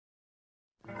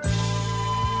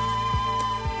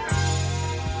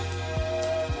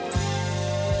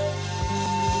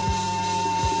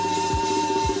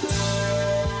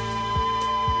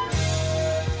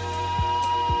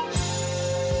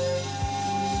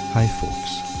Hi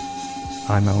folks,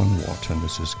 I'm Alan Watt and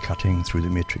this is Cutting Through the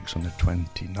Matrix on the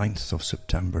 29th of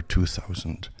September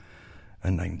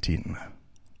 2019.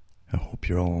 I hope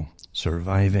you're all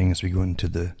surviving as we go into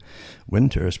the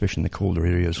winter, especially in the colder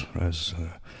areas as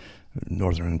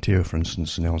Northern Ontario, for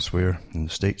instance, and elsewhere in the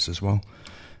States as well,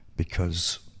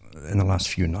 because in the last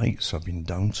few nights I've been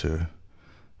down to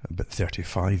about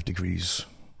 35 degrees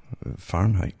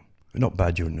Fahrenheit. Not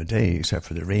bad during the day, except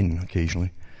for the rain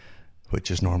occasionally, which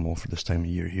is normal for this time of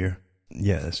year here.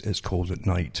 Yeah, it's cold at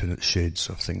night and it's shades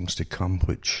of things to come,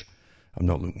 which I'm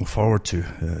not looking forward to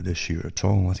this year at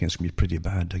all. I think it's going to be pretty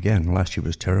bad. Again, last year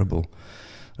was terrible.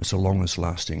 It's the longest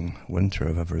lasting winter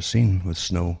I've ever seen, with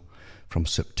snow from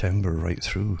September right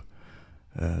through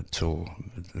till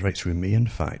right through May, in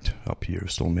fact, up here,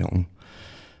 still melting.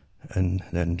 And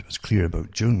then it was clear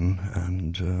about June,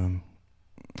 and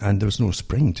there was no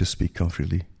spring to speak of,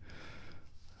 really.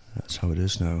 That's how it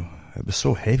is now. It was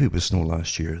so heavy with snow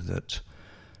last year that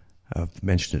I've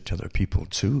mentioned it to other people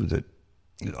too, that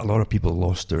a lot of people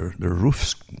lost their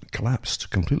roofs, collapsed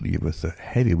completely with the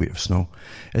heavy weight of snow.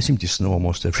 It seemed to snow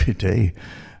almost every day,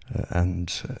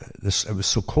 it was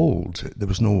so cold. There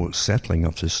was no settling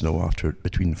of the snow after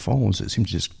between falls. It seemed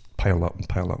to just pile up and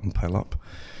pile up and pile up.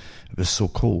 It was so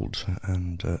cold,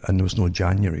 and there was no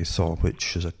January thaw,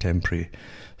 which is a temporary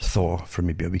thaw for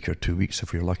maybe a week or 2 weeks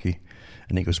if you're lucky,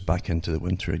 and it goes back into the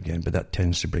winter again. But that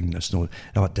tends to bring the snow.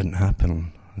 Now, it didn't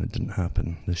happen. It didn't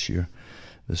happen this year,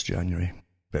 this January.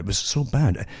 But it was so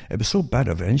bad. It was so bad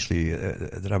eventually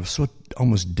that I was so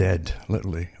almost dead,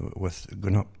 literally, with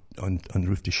going up on the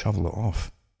roof to shovel it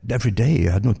off. Every day,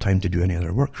 I had no time to do any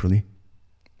other work, really.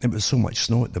 It was so much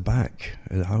snow at the back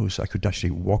of the house, I could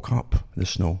actually walk up the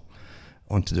snow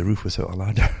onto the roof without a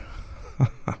ladder.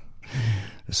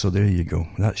 So there you go.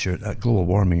 That's that global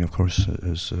warming, of course,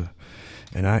 is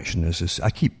in action. I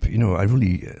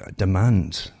really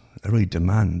demand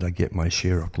I get my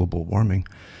share of global warming,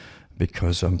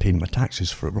 because I'm paying my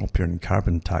taxes for it. We're all paying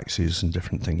carbon taxes and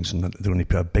different things, and they're going to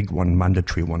put a big one,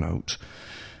 mandatory one out,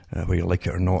 whether you like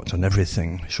it or not, on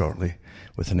everything shortly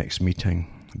with the next meeting,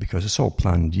 because it's all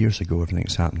planned years ago.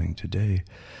 Everything's happening today.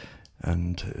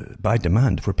 And by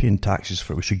demand, if we're paying taxes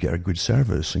for it, we should get a good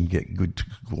service and get good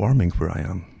warming where I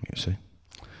am, you see.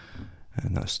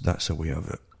 And that's a way of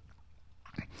it.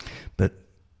 But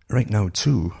right now,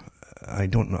 too, I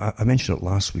don't know. I mentioned it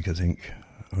last week, I think,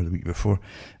 or the week before.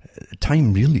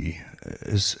 Time really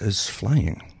is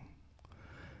flying.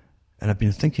 And I've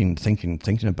been thinking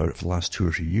about it for the last 2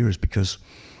 or 3 years, because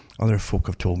other folk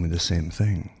have told me the same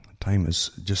thing. Time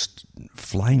is just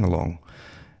flying along.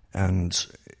 And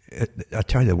I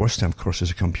tell you, the worst time, of course,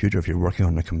 is a computer. If you're working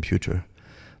on a computer,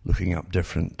 looking up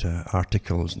different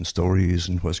articles and stories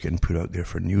and what's getting put out there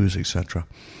for news, etc.,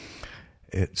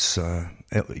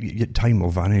 time will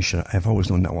vanish. I've always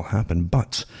known that will happen,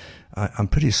 but I'm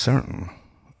pretty certain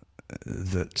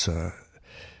that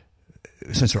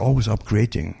since they're always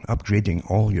upgrading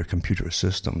all your computer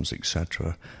systems,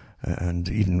 etc., and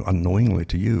even unknowingly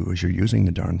to you as you're using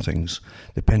the darn things.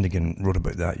 The Pentagon wrote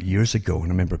about that years ago, and I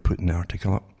remember putting the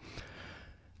article up,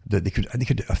 that they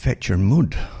could affect your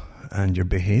mood and your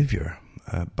behavior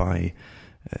by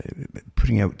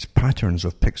putting out patterns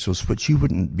of pixels which you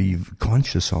wouldn't be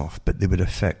conscious of, but they would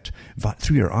affect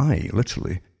through your eye,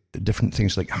 literally, different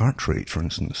things like heart rate, for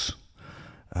instance.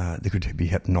 They could be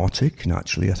hypnotic,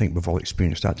 naturally. I think we've all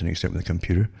experienced that to an extent with the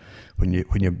computer. When you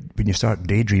start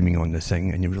daydreaming on the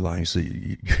thing and you realise that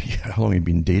how long you've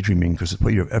been daydreaming, because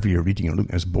whatever you're reading or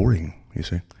looking at is boring, you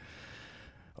see,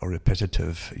 or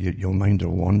repetitive. Your mind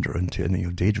will wander into it and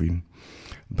you'll daydream.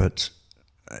 But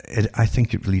I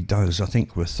think it really does. I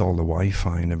think with all the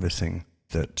Wi-Fi and everything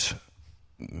that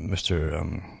Mr.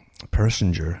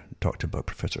 Persinger talked about,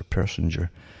 Professor Persinger,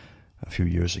 a few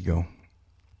years ago,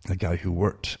 a guy who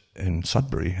worked in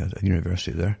Sudbury at a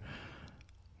university there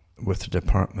with the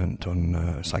department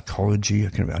on psychology,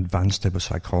 a kind of advanced type of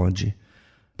psychology.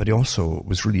 But he also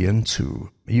was really he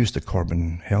used the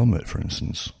Corbin helmet, for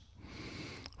instance,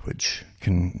 which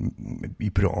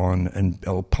you put it on and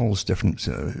it'll pulse different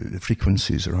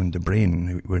frequencies around the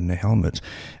brain wearing the helmet.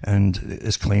 And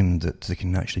it's claimed that they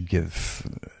can actually give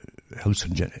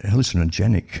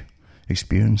hallucinogenic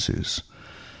experiences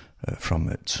from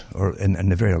it, or in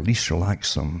the very least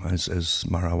relax them, as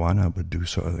marijuana would do,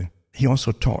 sort of thing. He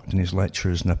also talked in his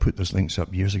lectures, and I put those links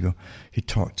up years ago, he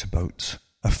talked about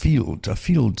a field,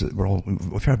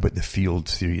 we've heard about the field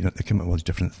theory, they come up with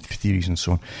different theories and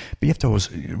so on, but you have to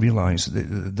always realise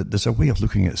that there's a way of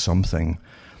looking at something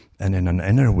and in an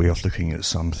inner way of looking at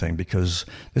something, because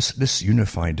this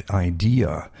unified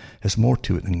idea has more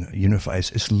to it than unify.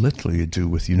 It's literally to do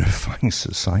with unifying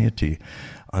society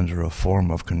under a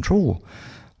form of control,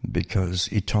 because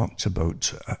he talks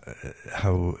about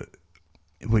how,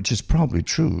 which is probably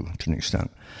true to an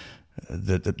extent,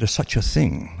 that there's such a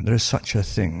thing. There is such a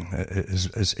thing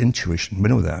as intuition. We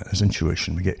know that as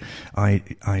intuition. We get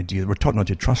idea. We're taught not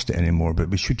to trust it anymore, but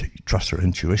we should trust our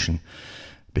intuition,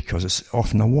 because it's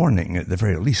often a warning. At the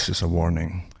very least, it's a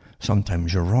warning.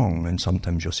 Sometimes you're wrong, and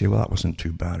sometimes you'll say, well, that wasn't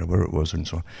too bad, or where it was, and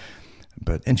so on.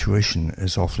 But intuition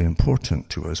is awfully important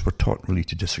to us. We're taught really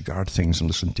to disregard things and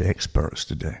listen to experts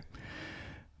today.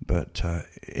 But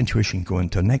intuition go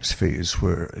into a next phase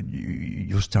where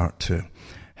you'll start to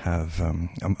have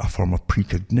a form of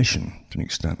precognition to an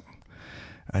extent.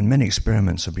 And many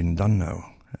experiments have been done now.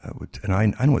 And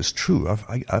I know it's true. I've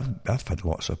had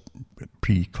lots of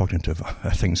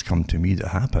precognitive things come to me that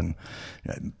happen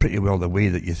pretty well the way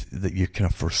that you kind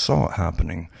of foresaw it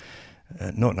happening.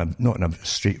 Not in a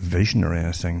straight vision or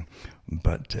anything,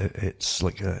 but it's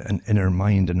like an inner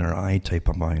mind, inner eye type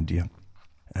of idea.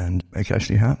 And it can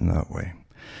actually happen that way.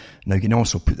 Now, you can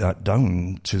also put that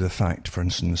down to the fact, for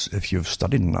instance, if you've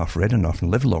studied enough, read enough, and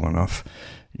lived long enough,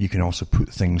 you can also put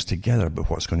things together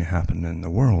about what's going to happen in the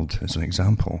world, as an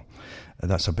example.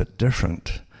 That's a bit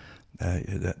different.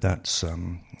 That's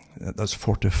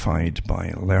fortified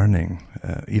by learning.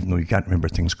 Even though you can't remember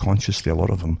things consciously, a lot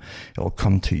of them, it'll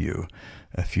come to you.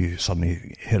 If you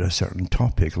suddenly hit a certain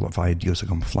topic, a lot of ideas will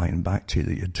come flying back to you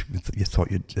that you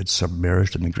thought you'd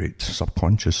submerged in the great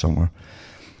subconscious somewhere.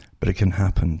 But it can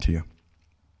happen to you.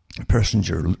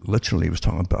 Persinger literally was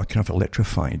talking about a kind of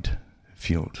electrified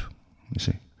field, you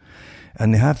see.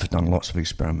 And they have done lots of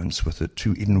experiments with it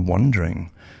too, even wondering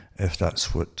if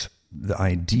that's what the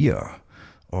idea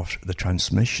of the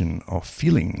transmission of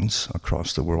feelings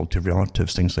across the world to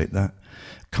relatives, things like that,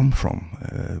 come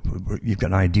from. You've got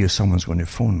an idea someone's going to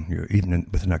phone you, even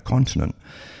within a continent,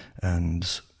 and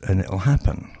it'll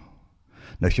happen.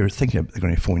 Now, if you're thinking they're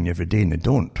going to phone you every day and they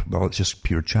don't, well, it's just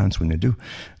pure chance when they do.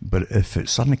 But if it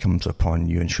suddenly comes upon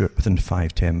you and sure, within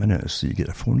 5-10 minutes you get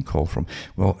a phone call from,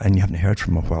 well, and you haven't heard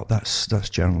from them, well, that's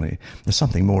generally, there's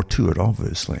something more to it,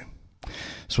 obviously.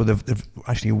 So they've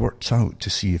actually worked out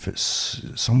to see if it's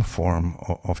some form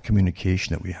of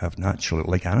communication that we have naturally,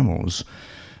 like animals,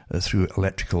 through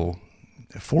electrical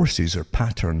forces or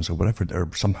patterns or whatever that are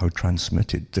somehow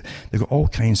transmitted. They've got all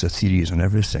kinds of theories on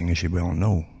everything, as you well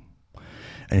know.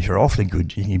 And if you're awfully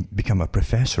good, you can become a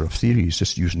professor of theories,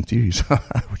 just using theories,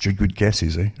 which are good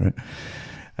guesses, right?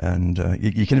 And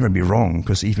you can never be wrong,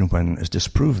 because even when it's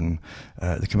disproven,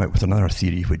 they come out with another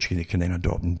theory which they can then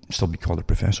adopt and still be called a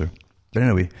professor. But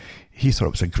anyway, he thought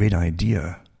it was a great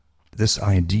idea, this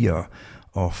idea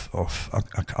of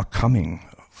a coming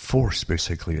force,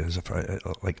 basically, as if,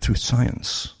 like through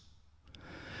science.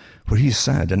 Where he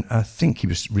said, and I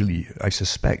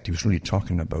suspect he was really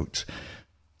talking about,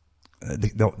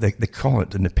 they call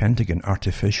it in the Pentagon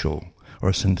artificial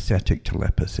or synthetic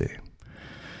telepathy.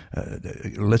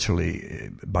 Literally,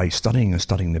 by studying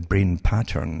the brain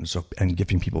patterns and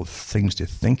giving people things to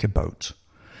think about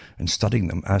and studying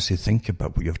them as they think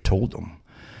about what you've told them,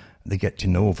 they get to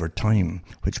know over time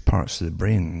which parts of the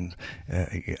brain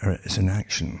is in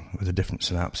action with the different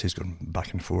synapses going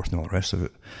back and forth and all the rest of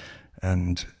it.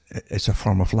 And it's a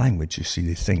form of language, you see,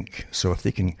 they think. So if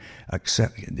they can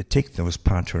they take those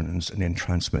patterns and then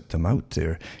transmit them out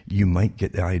there, you might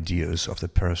get the ideas of the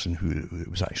person who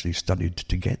was actually studied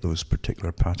to get those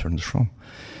particular patterns from.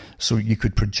 So you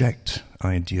could project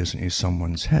ideas into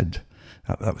someone's head.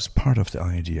 That was part of the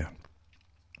idea,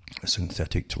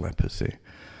 synthetic telepathy.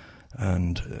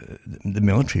 And the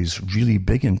military is really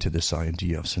big into this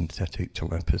idea of synthetic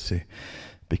telepathy,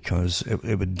 because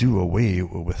it would do away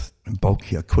with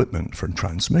bulky equipment for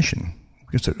transmission.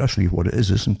 Because that's really what it is,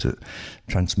 isn't it?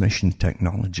 Transmission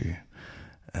technology.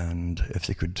 And if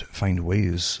they could find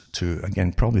ways to,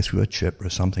 again, probably through a chip or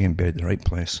something embedded in the right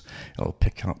place, it'll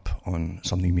pick up on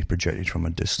something being projected from a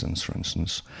distance, for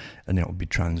instance, and it'll be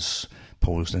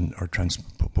transposed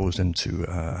into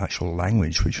actual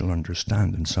language which you'll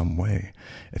understand in some way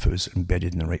if it was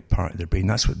embedded in the right part of the brain.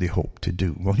 That's what they hope to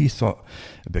do. Well, he thought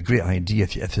it'd be a great idea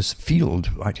if this field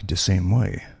acted the same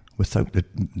way, without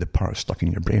the part stuck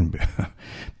in your brain,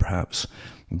 perhaps.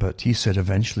 But he said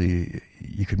eventually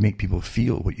you could make people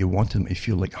feel what you want them to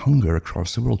feel, like hunger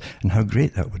across the world, and how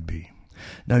great that would be.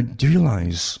 Now, do you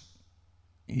realize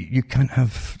you can't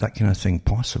have that kind of thing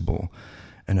possible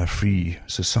in a free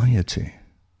society?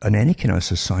 In any kind of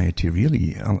society,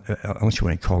 really, unless you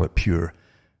want to call it pure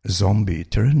zombie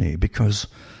tyranny, because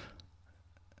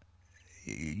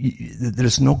there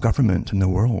is no government in the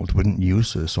world wouldn't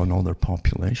use this on all their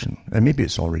population. And maybe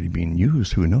it's already being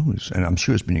used, who knows? And I'm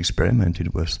sure it's been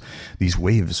experimented with. These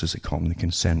waves, as they call them, they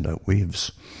can send out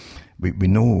waves. We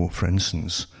know, for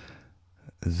instance,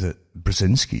 that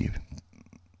Brzezinski,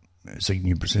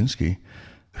 Zbigniew Brzezinski,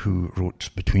 who wrote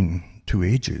Between Two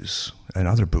Ages and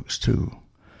other books too,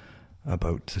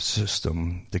 about the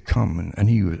system to come, and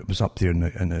he was up there in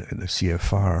the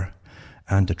CFR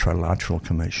and the Trilateral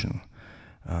Commission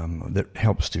that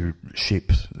helps to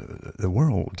shape the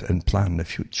world and plan the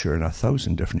future in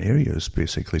 1,000 different areas,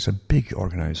 basically. It's a big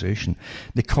organization.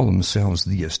 They call themselves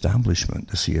the establishment,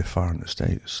 the CFR in the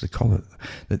States. They call it,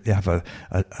 that they have a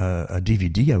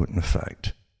DVD out, in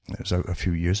fact. It was out a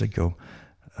few years ago,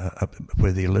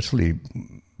 where they literally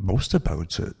boast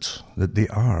about it, that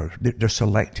they're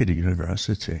selected at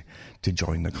university to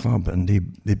join the club, and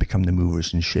they become the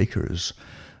movers and shakers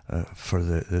for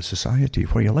the society,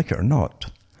 whether you like it or not,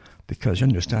 because you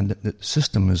understand that the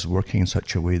system is working in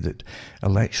such a way that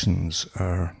elections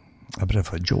are a bit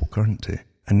of a joke, aren't they?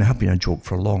 And they have been a joke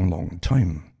for a long, long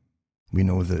time. We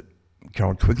know that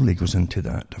Carroll Quigley goes into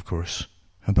that, of course,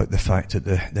 about the fact that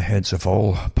the heads of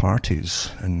all parties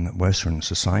in Western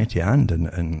society and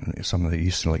in some of the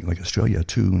Eastern, like Australia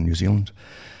too, and New Zealand,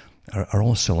 are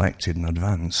all selected in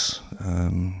advance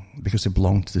because they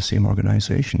belong to the same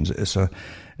organizations. It's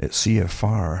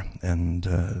CFR and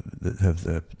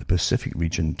the Pacific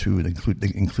region too.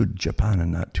 They include Japan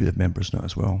in that too. They have members now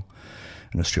as well,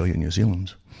 in Australia and New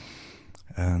Zealand.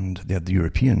 And they have the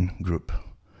European group,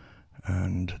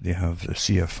 and they have the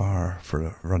CFR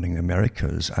for running the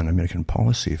Americas and American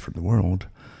policy for the world,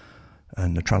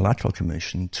 and the Trilateral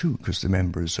Commission too, because the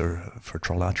members for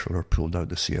Trilateral are pulled out of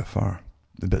the CFR.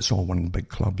 But it's all one big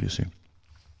club, you see.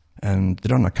 And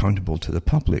they're unaccountable to the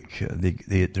public.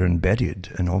 They're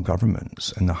embedded in all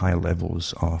governments and the high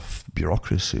levels of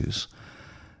bureaucracies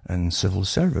and civil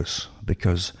service,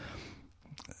 because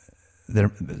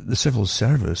the civil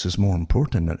service is more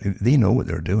important. They know what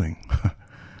they're doing.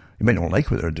 You might not like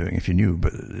what they're doing if you knew,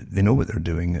 but they know what they're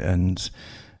doing, and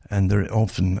they're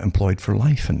often employed for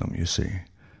life in them, you see.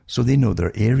 So they know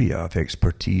their area of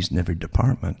expertise in every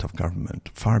department of government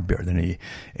far better than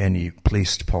any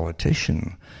placed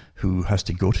politician who has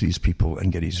to go to these people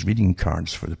and get his reading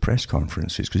cards for the press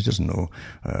conferences because he doesn't know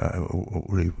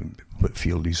really what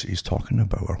field he's talking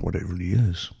about or what it really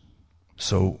is.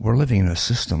 So we're living in a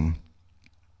system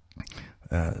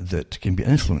that can be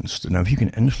influenced. Now, if you can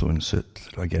influence it,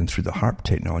 again, through the HAARP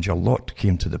technology, a lot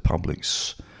came to the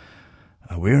public's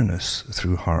awareness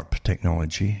through HAARP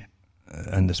technology,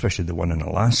 and especially the one in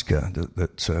Alaska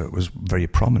that was very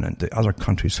prominent. The other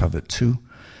countries have it too,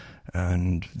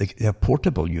 and they have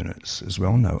portable units as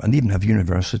well now, and they even have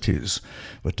universities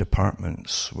with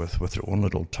departments with their own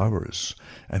little towers,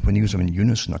 and when you use them in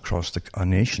unison across a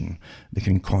nation, they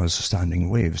can cause standing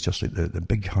waves, just like the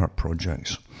big HAARP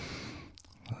projects.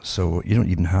 So you don't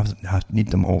even need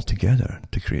them all together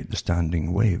to create the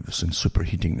standing waves and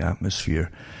superheating the atmosphere,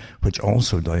 which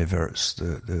also diverts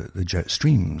the jet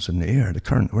streams in the air,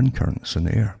 the wind currents in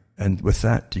the air. And with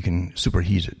that, you can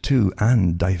superheat it too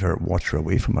and divert water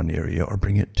away from an area or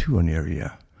bring it to an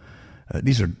area.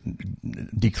 These are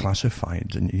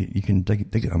declassified, and you can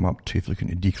dig them up too if you're looking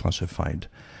at declassified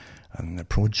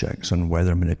projects on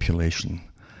weather manipulation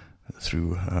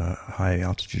through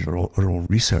high-altitude auroral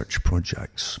research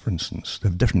projects, for instance. They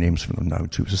have different names for them now,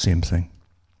 too. It's the same thing.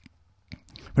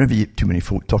 Whenever too many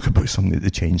folk talk about something, they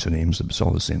change the names. It's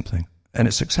all the same thing. And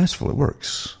it's successful. It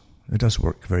works. It does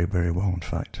work very, very well, in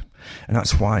fact. And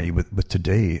that's why, with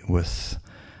today, with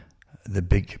the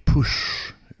big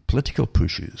push, political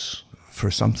pushes for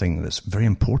something that's very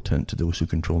important to those who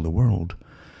control the world,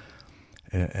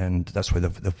 and that's why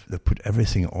they've put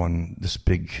everything on this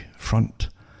big front.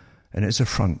 And it's a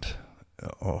front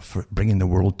for bringing the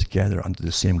world together under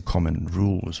the same common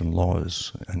rules and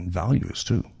laws and values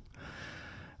too,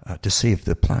 to save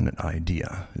the planet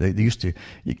idea. They used to,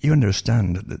 you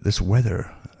understand that this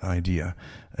weather idea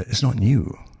is not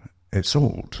new. It's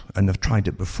old, and they've tried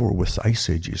it before with ice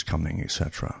ages coming,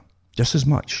 etc. Just as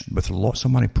much, with lots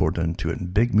of money poured into it,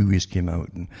 and big movies came out,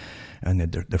 and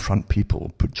the front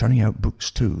people churning out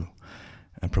books too,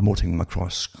 and promoting them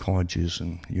across colleges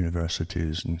and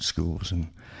universities and schools and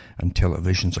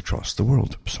televisions across the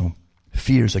world. So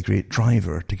fear is a great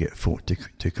driver to get folk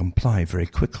to comply very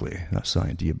quickly. That's the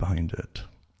idea behind it.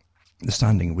 The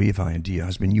standing wave idea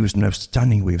has been used. Now,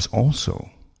 standing waves also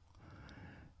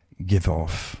give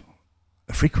off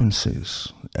frequencies,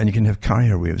 and you can have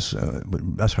carrier waves.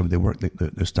 That's how they work,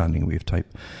 the standing wave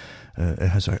type. It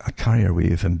has a carrier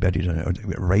wave embedded in it, or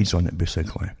it rides on it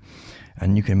basically.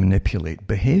 And you can manipulate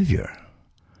behavior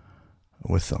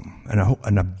with them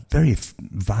in a very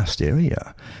vast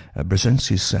area.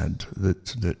 Brzezinski said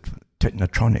that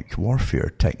technotronic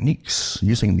warfare techniques,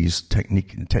 using these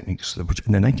techniques, which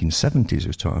in the 1970s he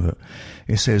was talking about,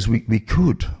 he says we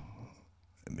could,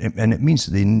 and it means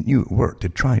they knew it worked, they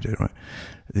tried it, right?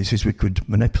 He says we could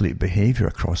manipulate behavior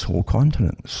across whole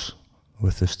continents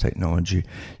with this technology.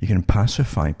 You can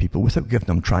pacify people without giving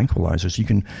them tranquilizers. You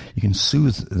can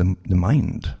soothe the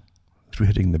mind through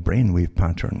hitting the brainwave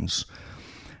patterns.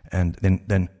 And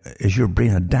then as your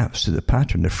brain adapts to the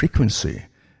pattern, the frequency,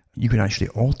 you can actually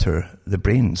alter the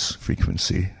brain's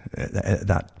frequency at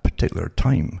that particular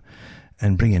time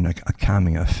and bring in a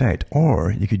calming effect.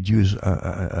 Or you could use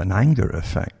an anger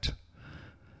effect.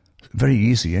 Very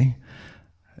easy, eh?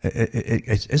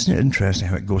 Isn't it interesting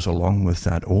how it goes along with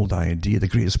that old idea, the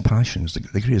greatest passions,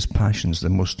 the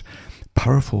most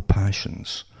powerful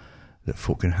passions that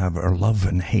folk can have are love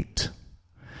and hate.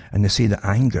 And they say that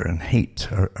anger and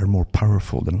hate are more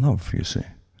powerful than love, you see.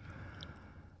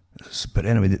 But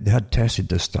anyway, they had tested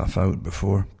this stuff out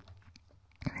before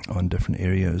on different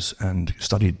areas and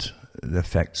studied the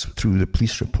effects through the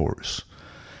police reports.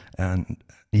 And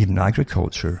even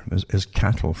agriculture, as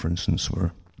cattle, for instance,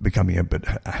 were becoming a bit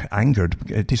angered.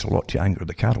 It takes a lot to anger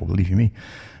the cattle, believe you me,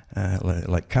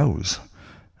 like cows.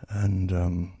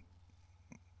 And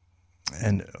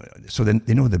so then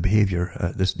they know the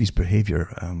behavior, these behavior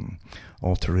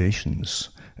alterations,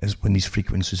 is when these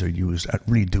frequencies are used, that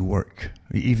really do work.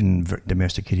 Even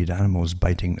domesticated animals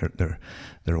biting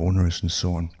their owners and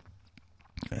so on,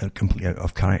 completely out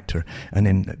of character. And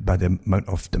then by the amount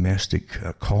of domestic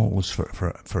calls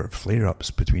for flare-ups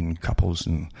between couples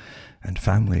and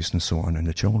families and so on, and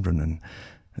the children, and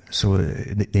so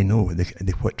they know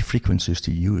what frequencies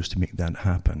to use to make that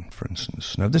happen, for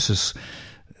instance. Now this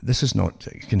is not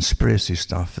conspiracy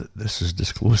stuff, this is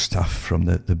disclosed stuff from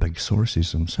the big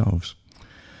sources themselves.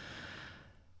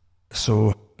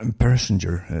 So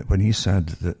Persinger, when he said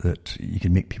that you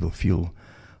can make people feel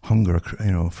hunger,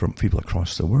 from people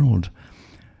across the world,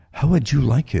 how would you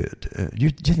like it? Do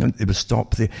you think it would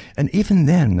stop and even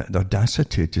then, the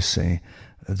audacity to say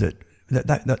that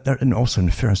and also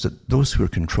infers that those who are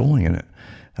controlling it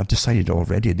have decided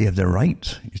already they have the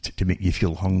right to make you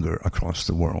feel hunger across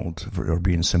the world, or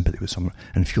be in sympathy with someone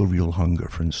and feel real hunger,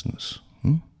 for instance.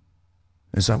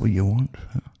 Is that what you want?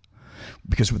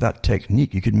 Because with that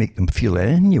technique, you could make them feel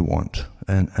anything you want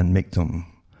and make them.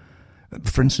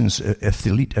 For instance, if the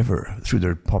elite ever, through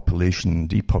their population,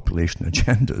 depopulation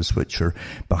agendas, which are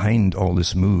behind all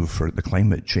this move for the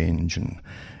climate change and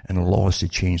laws to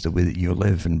change the way that you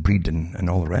live and breed and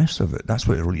all the rest of it, that's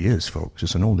what it really is, folks.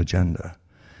 It's an old agenda.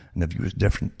 And they've used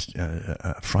different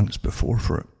fronts before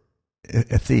for it.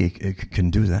 If they can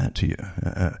do that to you,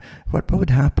 what would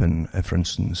happen, for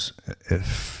instance,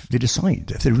 if they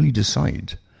really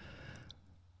decide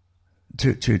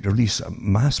to release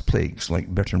mass plagues like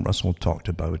Bertrand Russell talked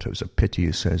about? It was a pity,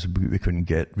 he says, we couldn't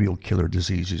get real killer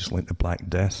diseases like the Black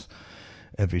Death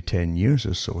every 10 years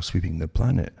or so sweeping the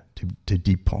planet to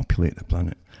depopulate the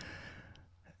planet.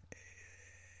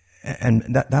 And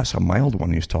that's a mild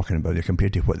one he's talking about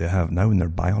compared to what they have now in their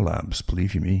biolabs,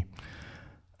 believe you me.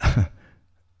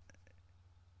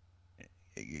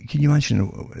 Can you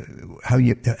imagine how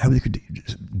they could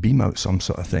beam out some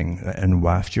sort of thing and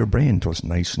waft your brain till it's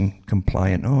nice and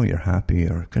compliant? Oh, you're happy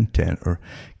or content or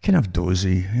kind of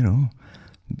dozy,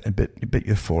 a bit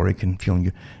euphoric and feeling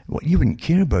good. Well, you wouldn't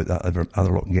care about that other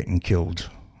lot getting killed,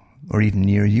 or even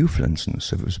near you, for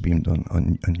instance, if it was beamed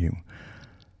on you.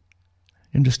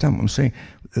 You understand what I'm saying?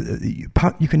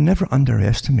 You can never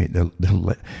underestimate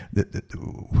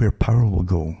where power will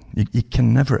go. You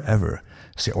can never, ever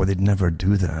say, they'd never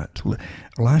do that.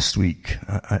 Last week,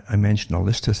 I mentioned a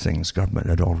list of things government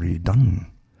had already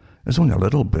done. There's only a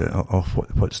little bit of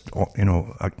what's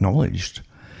acknowledged.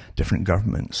 Different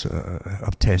governments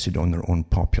have tested on their own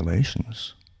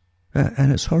populations.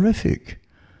 And it's horrific.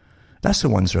 That's the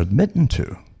ones they're admitting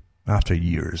to after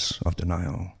years of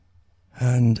denial.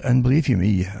 And believe you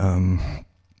me,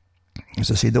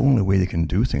 as I say, the only way they can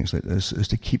do things like this is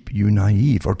to keep you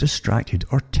naive or distracted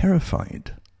or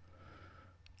terrified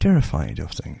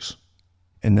of things.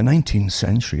 In the 19th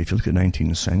century, if you look at the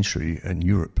 19th century in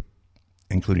Europe,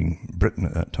 including Britain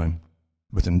at that time,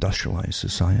 with industrialized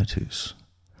societies,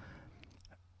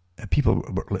 people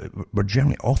were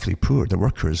generally awfully poor. The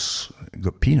workers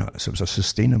got peanuts. It was a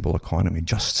sustainable economy,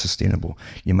 just sustainable.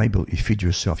 You might be able to feed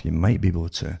yourself. You might be able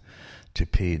to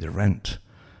pay the rent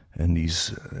in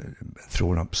these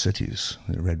thrown up cities,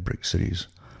 the red brick cities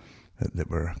that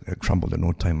were crumbled in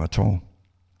no time at all.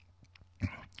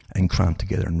 and crammed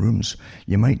together in rooms,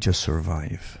 you might just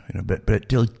survive. But it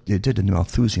did in the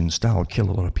Malthusian style kill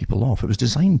a lot of people off. It was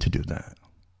designed to do that.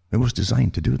 It was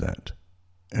designed to do that.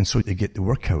 And so they get the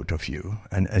work out of you,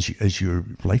 and as your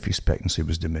life expectancy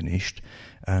was diminished,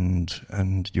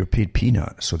 and you're paid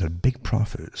peanuts, so they're big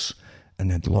profits, and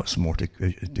they had lots more to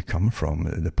come from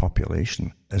the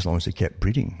population as long as they kept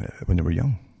breeding when they were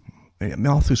young.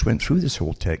 Malthus went through this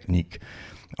whole technique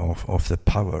of the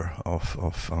power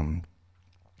of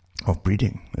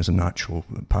breeding as a natural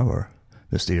power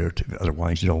that's there.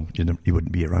 Otherwise, you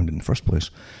wouldn't be around in the first place.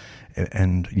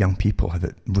 And young people have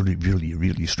it really, really,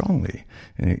 really strongly.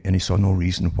 And he saw no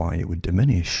reason why it would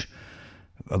diminish,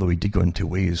 although he did go into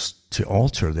ways to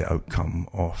alter the outcome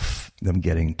of them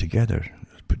getting together,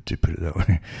 to put it that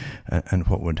way, and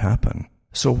what would happen.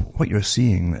 So what you're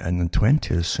seeing in the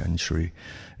 20th century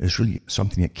is really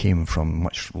something that came from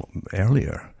much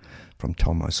earlier, from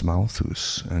Thomas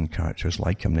Malthus and characters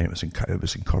like him. Then it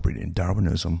was incorporated in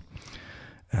Darwinism.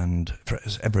 And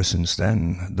ever since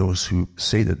then, those who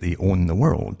say that they own the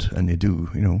world, and they do,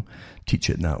 teach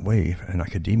it in that way in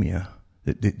academia,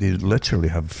 they literally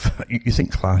have, you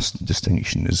think class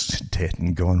distinction is dead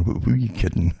and gone. Who are you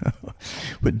kidding?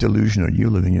 What delusion are you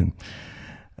living in?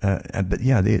 But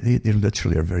yeah, they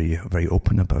literally are very, very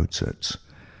open about it.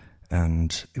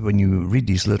 And when you read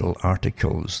these little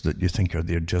articles that you think are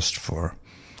there just for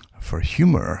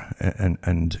humor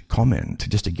and comment,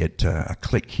 just to get a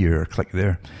click here, a click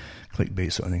there,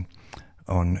 clickbait sort of thing.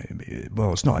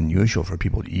 Well, it's not unusual for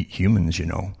people to eat humans,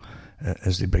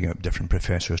 as they bring up different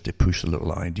professors to push the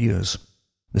little ideas.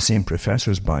 The same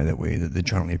professors, by the way, that they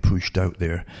generally pushed out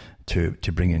there to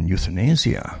bring in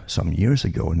euthanasia some years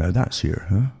ago. Now that's here,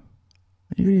 huh?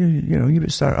 You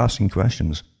would start asking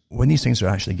questions. When these things are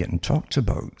actually getting talked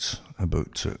about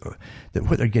that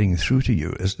what they're getting through to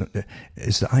you is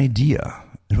the idea,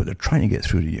 and what they're trying to get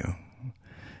through to you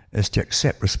is to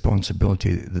accept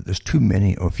responsibility that there's too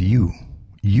many of you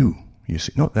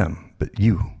see, not them, but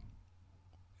you.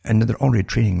 And they're already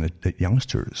training the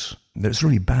youngsters that it's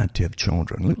really bad to have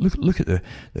children. Look at the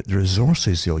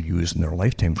resources they'll use in their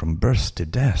lifetime from birth to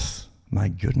death. My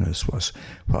goodness, what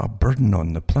a burden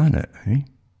on the planet, eh?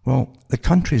 Well, the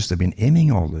countries they've been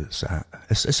aiming all this at,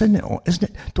 isn't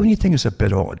it? Don't you think it's a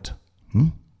bit odd?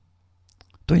 Don't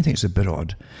you think it's a bit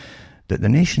odd that the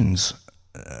nations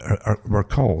were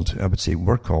called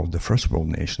the first world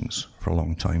nations for a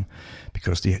long time,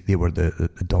 because they were the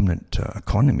dominant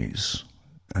economies,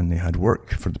 and they had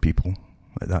work for the people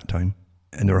at that time.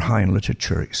 And they were high in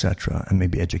literature, etc., and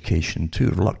maybe education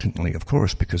too, reluctantly, of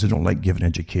course, because they don't like giving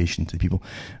education to people.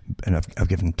 And I've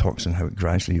given talks on how it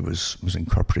gradually was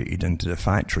incorporated into the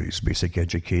factories, basic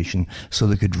education, so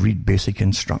they could read basic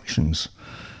instructions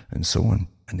and so on.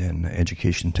 And then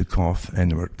education took off,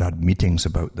 and they had meetings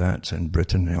about that in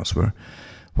Britain and elsewhere.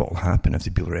 What will happen if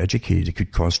the people are educated? It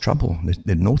could cause trouble.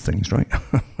 They know things, right?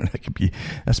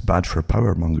 That's bad for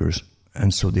power mongers.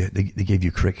 And so they gave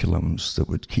you curriculums that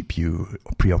would keep you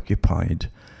preoccupied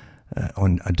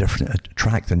on a different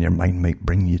track than your mind might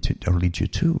bring you to or lead you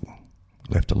to,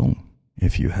 left alone.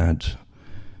 If you had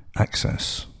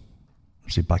access,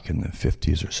 say back in the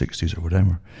 50s or 60s or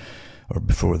whatever, or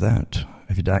before that,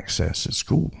 if you had access at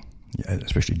school,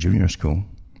 especially junior school,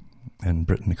 in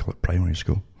Britain they call it primary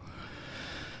school,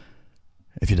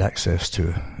 if you had access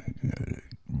to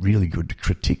really good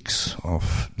critiques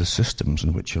of the systems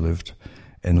in which you lived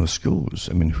in those schools,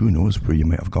 I mean, who knows where you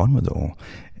might have gone with it all.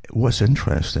 What's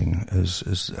interesting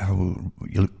is how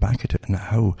you look back at it and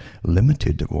how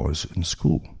limited it was in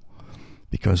school,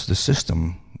 because the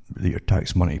system that your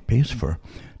tax money pays for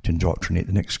to indoctrinate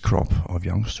the next crop of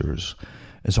youngsters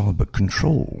is all about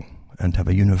control, and have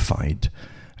a unified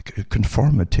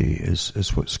conformity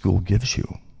is what school gives you.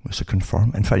 It's a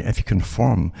conform. In fact, if you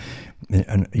conform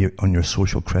on your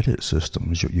social credit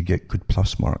systems, you get good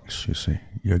plus marks, you see.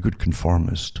 You're a good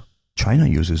conformist. China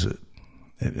uses it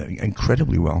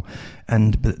incredibly well.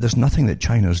 But there's nothing that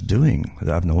China's doing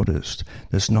that I've noticed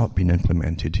that's not been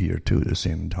implemented here too at the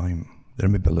same time. They're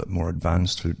maybe a little more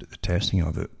advanced through the testing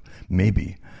of it,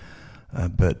 maybe.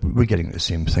 But we're getting the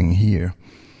same thing here.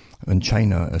 In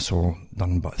China, it's all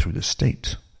done but through the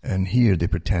state. And here they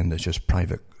pretend it's just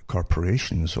private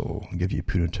corporations will give you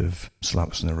punitive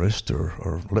slaps on the wrist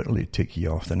or literally take you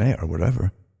off the net or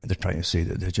whatever. They're trying to say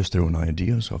that they're just their own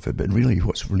ideas of it, but really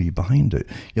what's really behind it,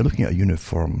 you're looking at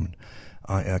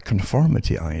a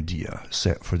conformity idea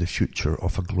set for the future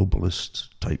of a globalist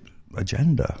type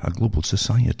agenda, a global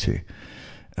society.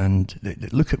 And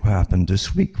look at what happened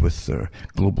this week with their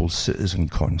global citizen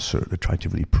concert. They tried to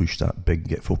really push that big,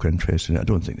 get folk interested in it. I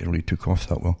don't think they really took off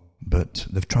that well. But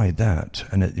they've tried that,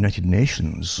 and at the United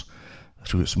Nations,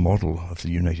 through its model of the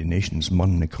United Nations,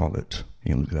 MUN they call it,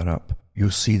 you can look that up,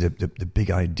 you'll see the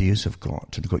big ideas they've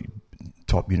got. They've got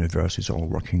top universities all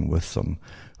working with them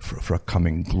for a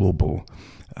coming global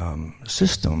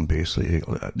system, basically.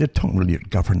 They're talking really at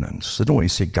governance. They don't want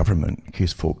to say government in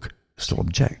case folk still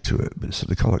object to it, but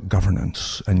they call it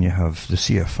governance. And you have the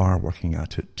CFR working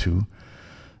at it too,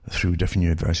 through different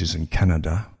universities in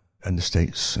Canada and the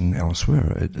States and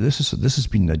elsewhere. This has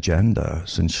been an agenda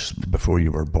since before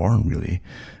you were born, really,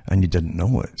 and you didn't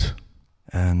know it.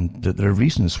 And there are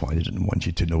reasons why they didn't want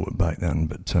you to know it back then,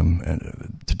 but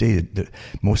today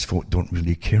most folk don't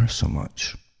really care so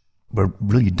much. We're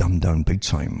really dumbed down big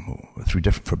time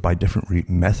by different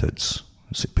methods,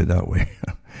 let's put it that way,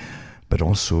 but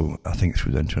also I think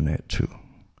through the internet too.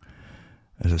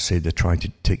 As I say, they try to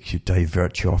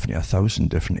divert you off into 1,000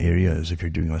 different areas if you're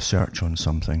doing a search on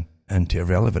something, into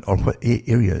irrelevant, or what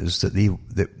areas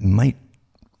that might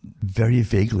very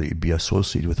vaguely be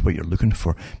associated with what you're looking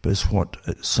for, but it's what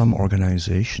some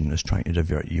organization is trying to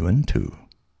divert you into.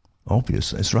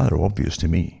 It's rather obvious to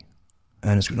me.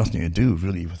 And it's got nothing to do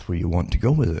really with where you want to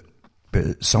go with it.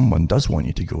 But someone does want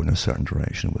you to go in a certain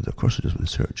direction with it. Of course it is with the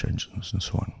search engines and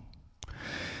so on.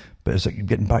 But it's like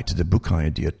getting back to the book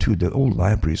idea too, the old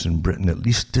libraries in Britain at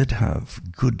least did have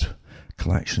good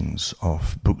collections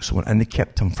of books, and they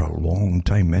kept them for a long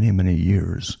time, many, many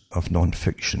years, of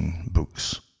non-fiction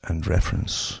books and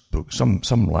reference books.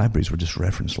 Some libraries were just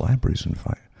reference libraries, in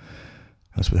fact.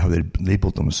 That's how they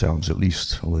labelled themselves, at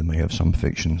least, although they may have some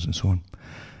fictions and so on.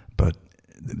 But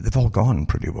they've all gone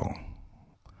pretty well.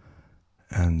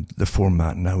 And the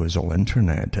format now is all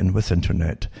internet. And with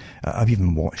internet, I've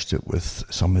even watched it with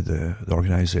some of the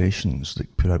organizations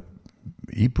that put out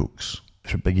ebooks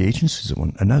for big agencies.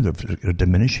 And now they're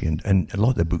diminishing. And a lot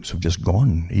of the books have just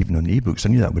gone, even on ebooks. I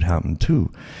knew that would happen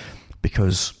too.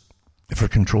 Because for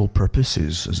control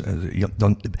purposes,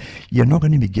 you're not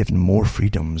going to be given more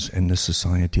freedoms in this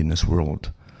society, in this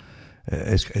world.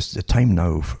 It's the time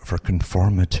now for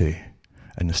conformity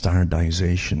and the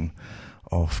standardization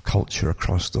of culture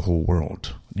across the whole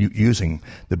world, using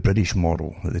the British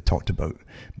model that they talked about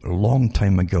a long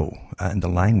time ago. And the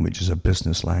language is a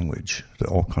business language that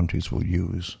all countries will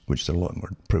use, which a lot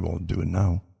more pretty well doing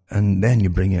now. And then you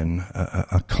bring in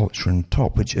a culture on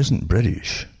top, which isn't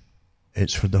British.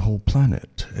 It's for the whole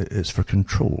planet. It's for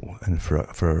control and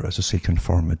for, as I say,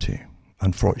 conformity.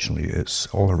 Unfortunately, it's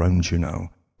all around you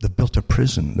now. They've built a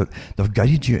prison. They've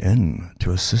guided you in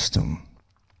to a system,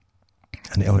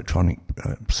 an electronic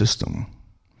system,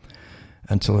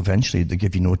 until eventually they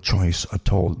give you no choice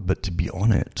at all but to be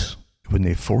on it. When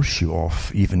they force you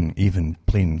off, even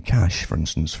plain cash, for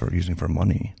instance, for using for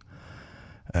money,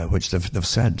 which they've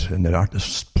said, and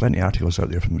there's plenty of articles out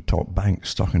there from the top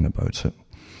banks talking about it,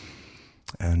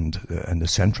 and the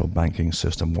central banking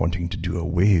system wanting to do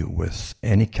away with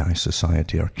any cash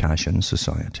society or cash-in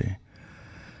society.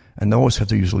 And they always have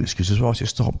the usual excuses, well, to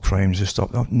stop crimes, to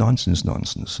stop... Oh, nonsense.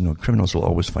 Criminals will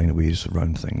always find ways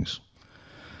around things.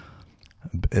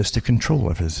 It's to control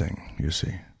everything, you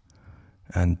see.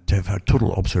 And to have a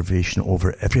total observation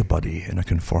over everybody in a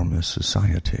conformist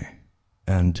society.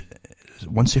 And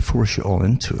once they force you all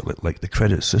into it, like the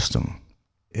credit system,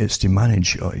 it's to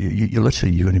manage... You're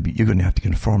going to have to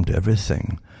conform to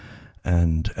everything.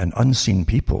 And unseen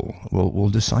people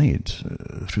will decide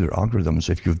through their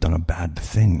algorithms if you've done a bad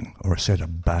thing or said a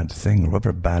bad thing or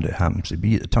whatever bad it happens to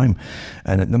be at the time.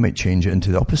 And they might change it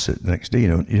into the opposite the next day.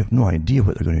 You have no idea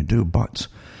what they're going to do. But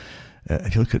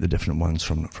if you look at the different ones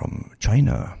from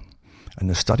China and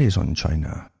the studies on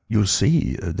China, you'll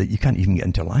see that you can't even get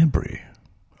into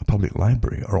a public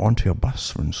library, or onto a bus,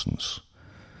 for instance.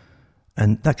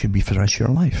 And that could be for the rest of your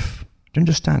life. Do you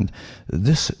understand?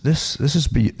 This is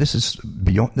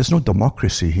beyond. There's no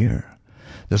democracy here.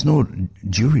 There's no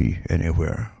jury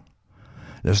anywhere.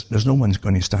 There's no one's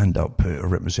going to stand up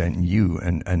representing you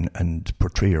and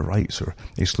portray your rights or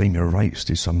explain your rights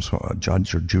to some sort of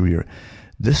judge or jury.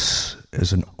 This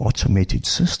is an automated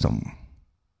system,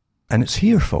 and it's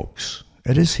here, folks.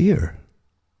 It is here.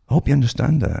 I hope you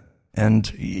understand that. And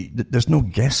there's no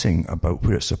guessing about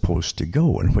where it's supposed to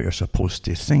go and what you're supposed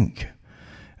to think,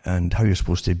 and how you're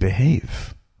supposed to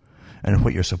behave, and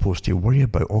what you're supposed to worry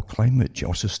about, or climate change,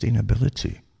 or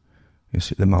sustainability. You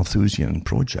see, the Malthusian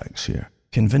projects here.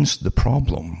 Convinced the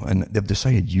problem, and they've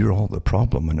decided you're all the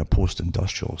problem in a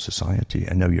post-industrial society,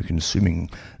 and now you're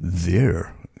consuming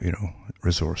their,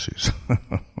 resources.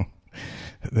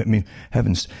 I mean,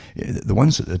 heavens, the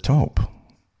ones at the top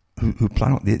who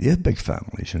plan out, they have big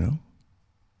families,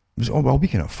 It's, oh, well, we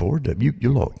can afford it.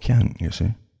 You lot can't, you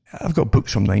see. I've got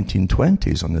books from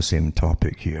 1920s on the same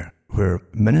topic here, where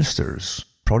ministers,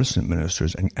 Protestant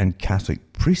ministers and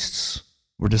Catholic priests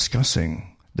were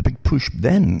discussing the big push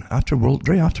then,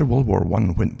 right after World War I,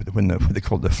 when what they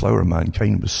called the flower of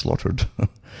mankind was slaughtered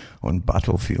on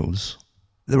battlefields.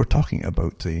 They were talking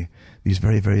about these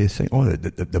very, very things. Oh,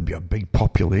 there'll be a big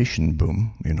population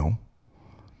boom,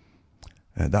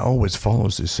 that always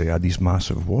follows, they say, these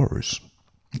massive wars.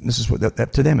 This is what,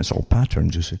 to them, it's all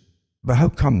patterns, you see. But how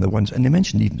come the ones, and they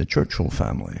mentioned even the Churchill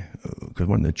family, because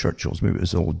one of the Churchills, maybe it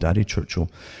was the old Daddy Churchill,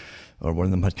 or one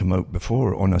of them had come out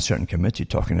before on a certain committee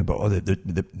talking about,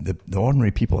 the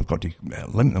ordinary people have got to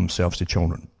limit themselves to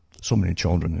children, so many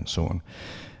children and so on,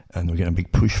 and they're getting a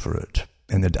big push for it.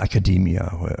 And the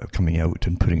academia coming out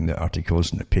and putting the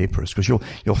articles in the papers, because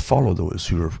you'll follow those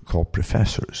who are called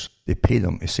professors. They pay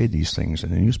them to say these things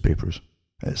in the newspapers,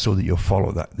 so that you'll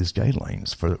follow these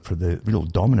guidelines for the real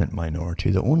dominant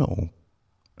minority that own it all.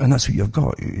 And that's what you've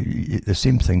got, the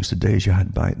same things today as you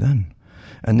had back then.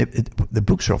 And the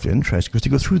books are awfully interesting because they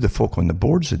go through the folk on the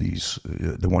boards of these,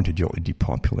 they wanted you all to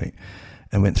depopulate,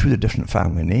 and went through the different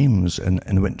family names and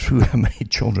went through how many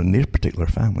children their particular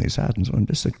families had and so on.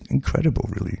 It's incredible,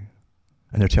 really.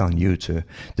 And they're telling you that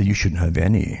you shouldn't have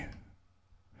any.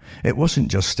 It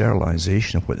wasn't just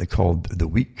sterilization of what they called the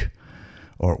weak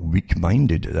or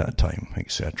weak-minded at that time,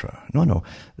 etc. No,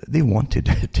 they wanted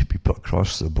it to be put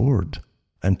across the board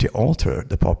and to alter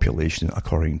the population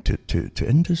according to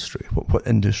industry, what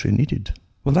industry needed.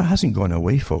 Well, that hasn't gone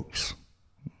away, folks.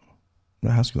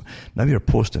 That has gone. Now you're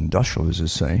post-industrial, as they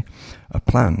say, a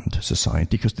planned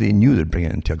society, because they knew they'd bring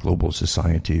it into a global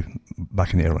society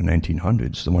back in the early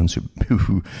 1900s, the ones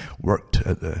who worked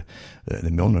at the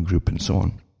Milner Group and so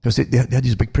on. Because they had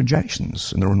these big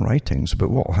projections in their own writings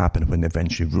about what will happen when they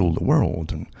eventually rule the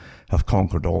world and have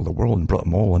conquered all the world and brought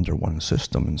them all under one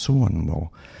system and so on.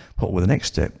 Well, what will the next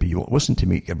step be? Well, it wasn't to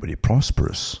make everybody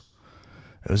prosperous.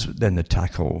 It was then to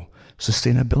tackle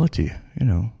sustainability,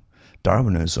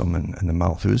 Darwinism and the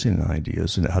Malthusian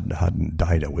ideas, and it hadn't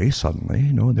died away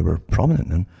suddenly, they were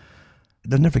prominent, and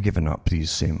they've never given up these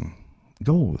same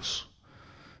goals.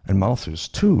 And Malthus,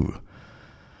 too,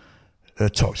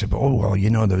 talks about,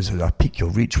 there's a peak you'll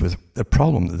reach with the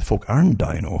problem that the folk aren't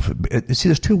dying off. See,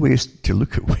 there's two ways to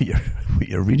look at what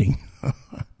you're reading.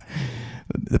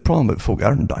 The problem that folk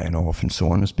aren't dying off and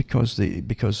so on is because they're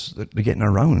getting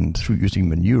around through using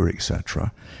manure,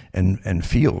 etc., in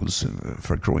fields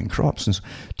for growing crops and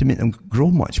to make them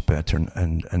grow much better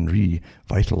and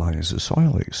revitalize the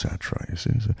soil, etc.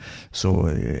 So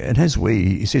in his way,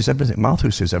 he says everything.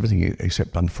 Malthus says everything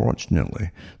except, unfortunately,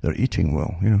 they're eating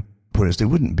well, Whereas they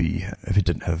wouldn't be if it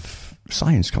didn't have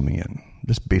science coming in,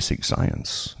 just basic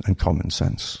science and common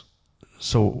sense.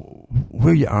 So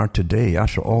where you are today,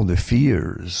 after all the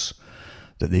fears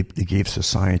that they gave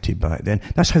society back then,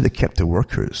 that's how they kept the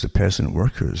workers, the peasant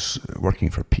workers, working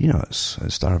for peanuts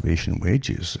and starvation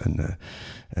wages in the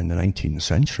 19th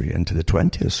century into the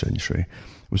 20th century,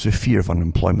 was the fear of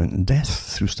unemployment and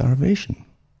death through starvation,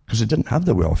 because they didn't have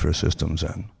the welfare systems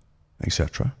then,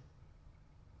 etc.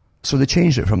 So they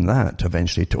changed it from that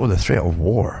eventually to, the threat of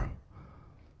war.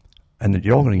 And that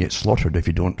you're all going to get slaughtered if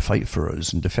you don't fight for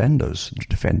us and defend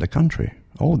the country.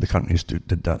 All of the countries did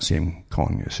that same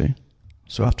con, you see.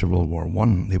 So after World War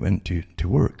I, they went to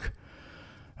work.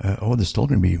 There's still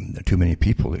going to be too many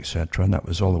people, etc. And that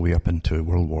was all the way up into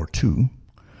World War II.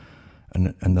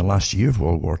 And the last year of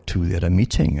World War II, they had a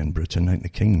meeting in Britain. I think the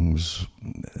King was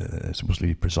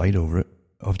supposedly preside over it,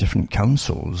 of different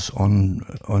councils on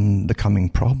the coming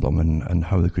problem and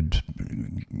how they could,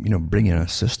 bring in a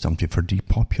system for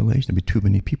depopulation. There'd be too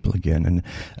many people again.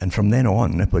 And from then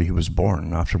on, anybody who was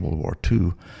born after World War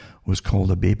II was called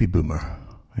a baby boomer,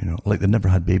 like they never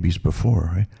had babies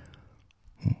before,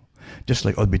 right? Just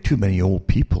like, there'll be too many old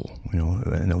people,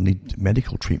 and they'll need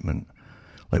medical treatment.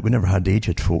 Like we never had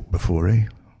aged folk before, eh?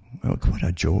 Well, what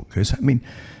a joke.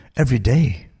 Every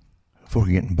day folk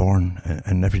are getting born,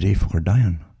 and every day folk are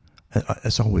dying.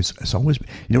 It's always,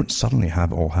 you don't suddenly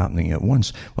have it all happening at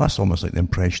once. Well, that's almost like the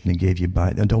impression they gave you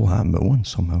back. It all happened at once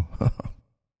somehow.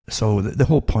 So the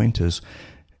whole point is,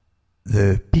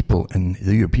 the people in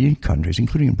the European countries,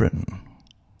 including Britain,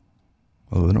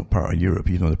 although they're not part of Europe,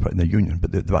 they're part of the Union,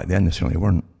 but back then they certainly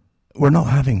weren't, were not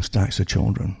having stacks of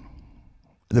children.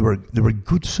 They were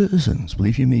good citizens,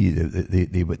 believe you me.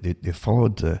 They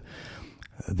followed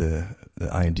the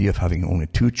idea of having only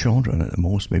 2 children, at the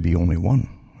most maybe only 1.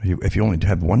 If you only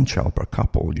have 1 child per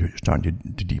couple, you're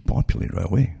starting to depopulate right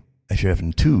away. If you're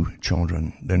having 2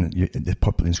 children, then the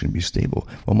population is going to be stable.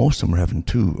 Well, most of them were having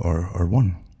 2 or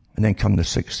 1. And then come the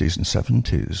 60s and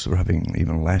 70s, we're having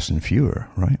even less and fewer,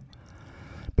 right?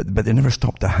 But they never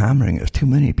stopped the hammering. There's too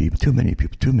many people,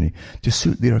 to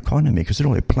suit their economy, because they're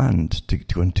only planned to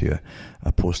go into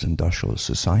a post-industrial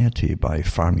society by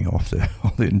farming off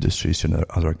all the industries to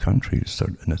other countries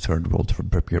in the third world for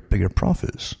bigger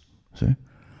profits. See?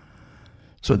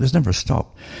 So there's never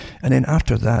stopped. And then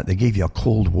after that, they gave you a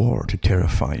Cold War to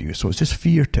terrify you. So it's just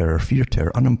fear, terror,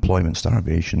 unemployment,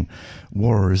 starvation,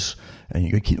 wars, and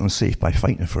you keep them safe by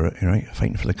fighting for it, right?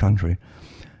 Fighting for the country.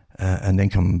 And then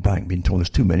come back being told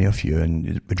there's too many of you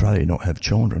and we'd rather not have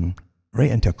children. Right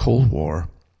into a Cold War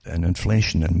and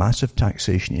inflation and massive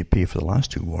taxation you pay for the last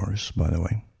two wars, by the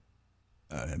way.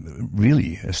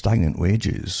 Really stagnant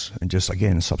wages and just,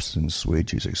 again, subsistence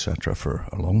wages, etc. for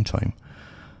a long time.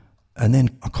 And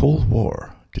then a Cold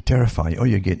War to terrify you. Oh,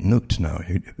 you're getting nuked now.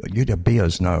 You'd obey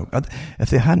us now. If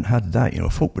they hadn't had that,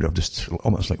 folk would have just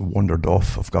almost like wandered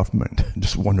off of government,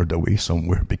 just wandered away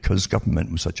somewhere, because government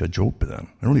was such a joke to them.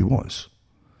 It really was.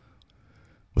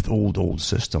 With old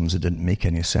systems, it didn't make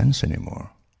any sense anymore.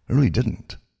 It really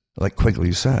didn't. Like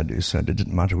Quigley said, he said it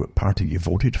didn't matter what party you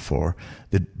voted for,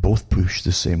 they'd both push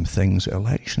the same things at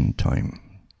election time.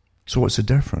 So what's the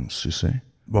difference, you see?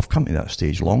 We've come to that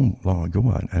stage long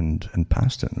ago and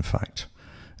past it, in fact.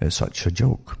 It's such a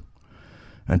joke.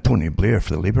 And Tony Blair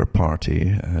for the Labour Party,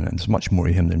 and there's much more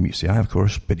of him than meets the eye, of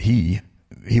course, but he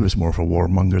was more of a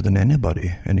warmonger than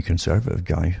anybody, any Conservative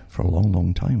guy, for a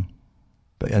long time.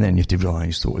 And then you have to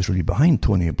realise what was really behind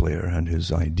Tony Blair and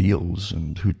his ideals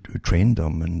and who trained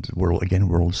them, and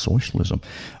world socialism.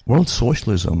 World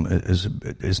socialism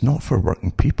is not for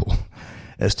working people.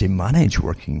 It's to manage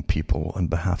working people on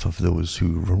behalf of those who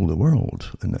rule the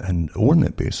world and own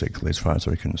it, basically, as far as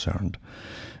they're concerned.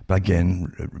 But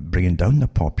again, bringing down the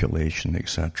population,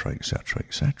 etc., etc.,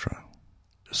 etc.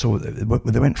 So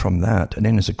they went from that, and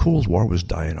then as the Cold War was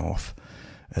dying off,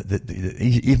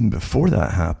 even before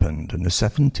that happened, in the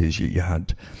 70s, you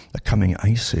had the coming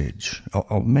Ice Age.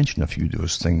 I'll mention a few of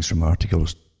those things from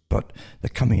articles, but the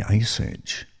coming Ice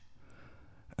Age,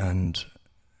 and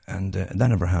that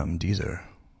never happened either.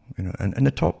 And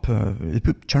the top, they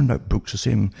churned out books,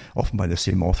 often by the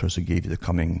same authors who gave you the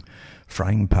coming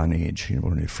frying pan age,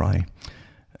 when they fry,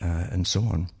 and so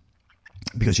on.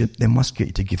 Because they must get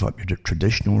you to give up your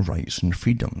traditional rights and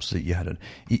freedoms that you had,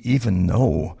 even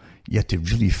though you had to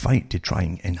really fight to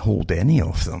try and hold any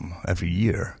of them every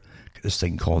year. This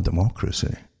thing called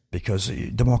democracy. Because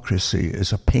democracy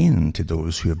is a pain to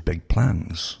those who have big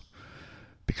plans.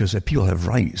 Because if people have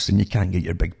rights, then you can't get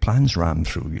your big plans rammed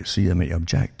through. You see, they may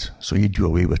object. So you do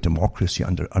away with democracy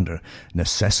under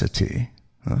necessity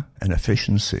and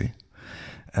efficiency.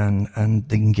 And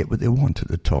they can get what they want at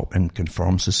the top and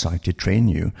conform society, train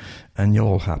you, and you'll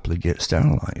all happily get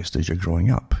sterilized as you're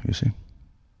growing up, you see.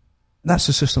 That's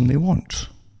the system they want.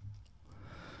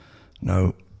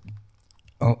 Now,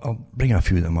 I'll bring a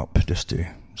few of them up just to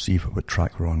see what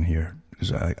track we're on here.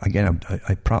 Because,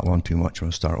 I prattle on too much when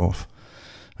I start off,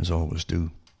 as I always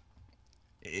do.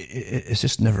 It's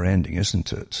just never ending,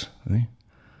 isn't it? Right?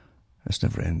 It's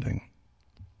never ending.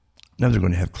 Now they're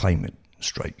going to have climate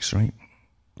strikes, right?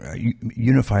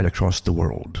 Unified across the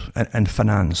world and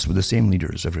financed with the same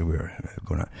leaders everywhere,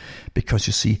 because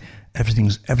you see,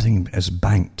 everything is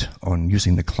banked on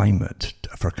using the climate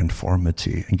for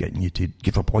conformity and getting you to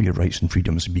give up all your rights and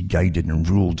freedoms and be guided and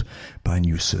ruled by a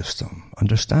new system.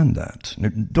 Understand that. Now,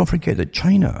 don't forget that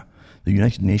China, the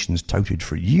United Nations, touted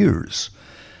for years,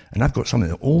 and I've got some of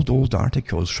the old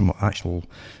articles from actual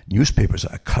newspapers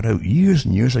that I cut out years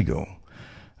and years ago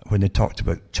when they talked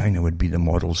about China would be the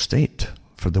model state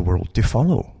for the world to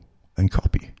follow and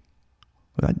copy.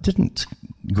 Well, that didn't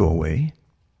go away.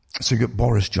 So you got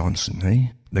Boris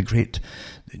Johnson, the great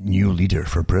new leader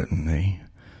for Britain,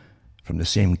 from the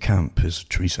same camp as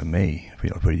Theresa May,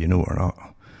 whether you know or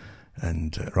not,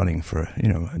 and running for,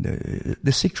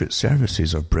 the secret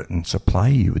services of Britain supply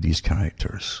you with these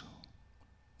characters,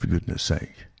 for goodness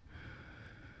sake.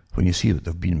 When you see that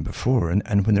they've been before,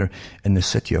 and when they're in the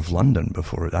city of London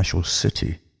before, the actual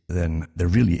city, then they're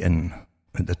really in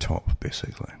at the top,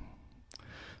 basically.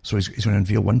 So he's going to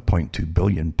unveil £1.2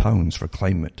 billion for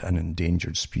climate and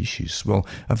endangered species. Well,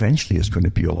 eventually it's going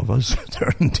to be all of us that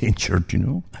are endangered,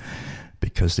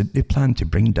 because they plan to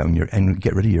bring down and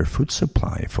get rid of your food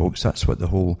supply, folks. That's what the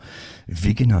whole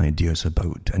vegan idea is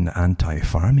about, and the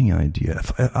anti-farming idea.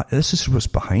 This is what's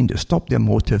behind it. Stop the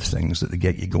emotive things that they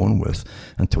get you going with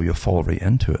until you fall right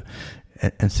into it.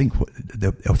 And think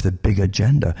of the big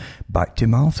agenda. Back to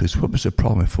Malthus. What was the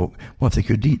problem with folk? Well, if they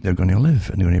could eat, they're going to live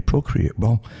and they're going to procreate.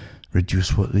 Well,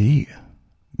 reduce what they eat.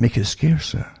 Make it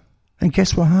scarcer. And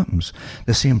guess what happens?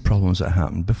 The same problems that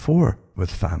happened before with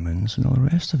famines and all the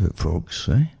rest of it, folks.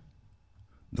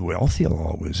 The wealthy will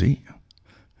always eat.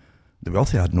 The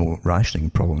wealthy had no rationing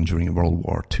problem during World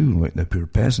War II, like the poor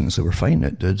peasants. They were fine,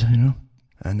 it did,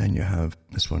 And then you have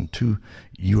this one too.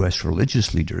 U.S.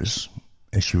 religious leaders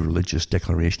issue religious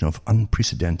declaration of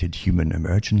unprecedented human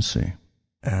emergency.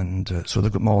 And so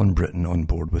they've got Mullen Britain on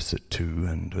board with it too,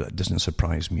 and that doesn't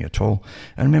surprise me at all.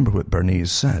 And remember what Bernays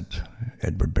said,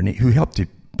 Edward Bernays, who helped to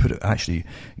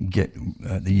get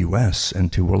the U.S.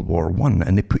 into World War I,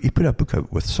 and he put a book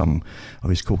out with some of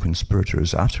his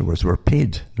co-conspirators afterwards. They were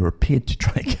paid to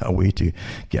try to get a way to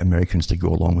get Americans to go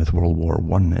along with World War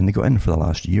I, and they got in for the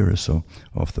last year or so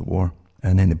of the war.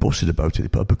 And then they boasted about it. They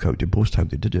put a book out to boast how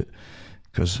they did it.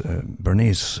 Because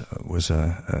Bernays was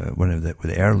one of the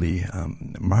early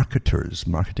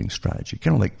marketing strategy,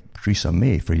 kind of like Theresa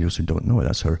May, for those who don't know it.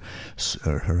 That's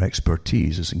her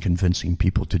expertise, is in convincing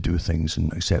people to do things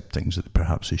and accept things that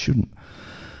perhaps they shouldn't.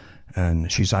 And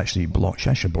she actually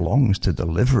belongs to the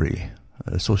Livery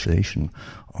Association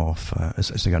of,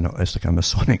 it's like a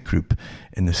Masonic group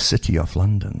in the City of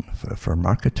London for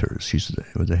marketers. She's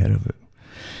the head of it.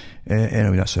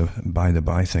 Anyway, that's a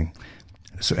by-the-by thing.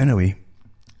 So anyway,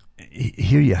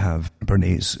 here you have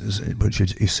Bernays, which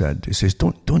he says,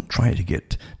 don't try to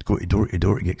go door to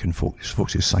door to get folks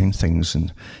to sign things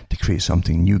and to create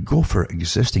something new. Go for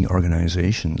existing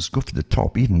organizations, go for the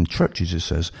top, even churches, he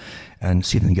says, and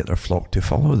see if they can get their flock to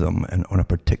follow them and on a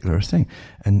particular thing.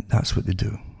 And that's what they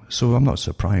do. So I'm not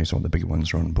surprised all the big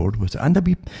ones are on board with it.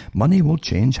 And money will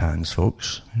change hands,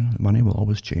 folks. Money will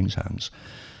always change hands.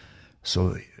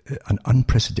 So an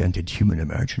unprecedented human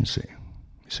emergency,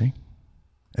 you see?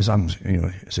 As I'm,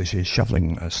 as I say,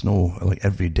 shoveling snow like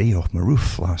every day off my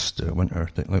roof last winter,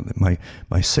 like my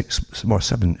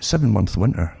 7-month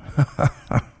winter.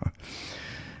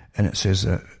 And it says,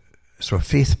 so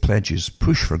Faith pledges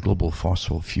push for global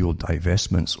fossil fuel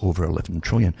divestments over 11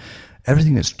 trillion.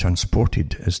 Everything that's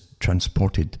transported is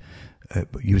transported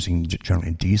using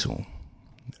generally diesel,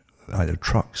 either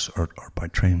trucks or by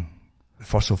train.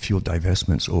 Fossil fuel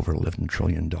divestments over $11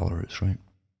 trillion, right?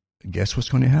 Guess what's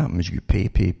going to happen is you pay,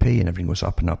 and everything goes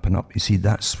up and up and up. You see,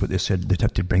 that's what they said. They'd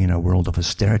have to bring in a world of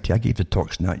austerity. I gave the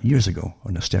talks on that years ago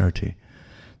on austerity,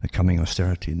 the coming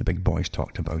austerity, and the big boys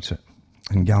talked about it,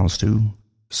 and gals too.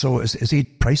 So as they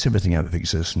price everything out of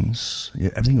existence,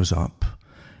 everything goes up,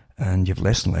 and you have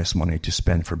less and less money to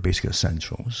spend for basic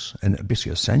essentials. And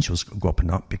basic essentials go up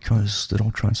and up because they're all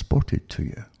transported to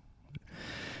you.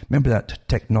 Remember that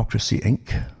Technocracy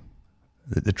Inc.?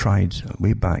 That they tried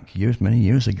way back many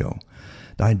years ago.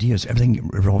 The idea is everything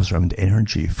revolves around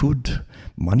energy, food,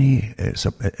 money.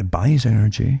 It buys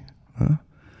energy,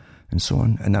 and so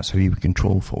on. And that's how you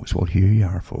control folks. Well, here you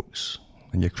are, folks,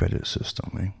 in your credit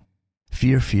system.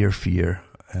 Fear,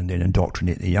 and then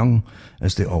indoctrinate the young,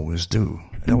 as they always do.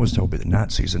 I always talk about the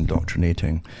Nazis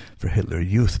indoctrinating for Hitler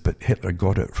Youth, but Hitler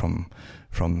got it from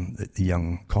the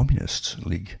Young Communist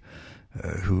League.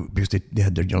 Because they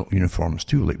had their uniforms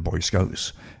too, like Boy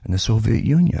Scouts in the Soviet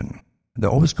Union. They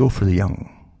always go for the young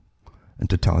in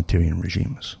totalitarian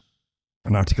regimes.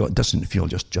 An article, it doesn't feel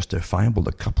just justifiable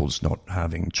that couples not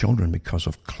having children because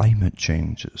of climate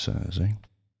change, it says.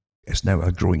 It's now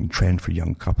a growing trend for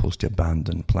young couples to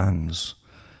abandon plans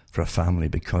for a family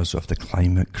because of the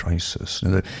climate crisis.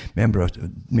 Now, remember,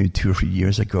 maybe 2 or 3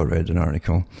 years ago, I read an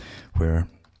article where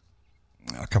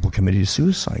a couple committed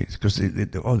suicide because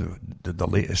the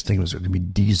latest thing was going to be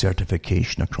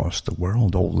desertification across the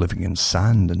world, all living in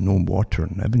sand and no water,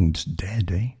 and everything's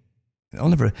dead, I'll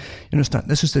never, you understand,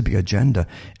 this is the big agenda.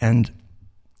 And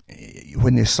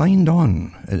when they signed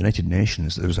on at the United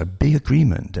Nations, there was a big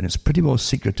agreement, and it's pretty well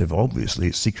secretive. Obviously,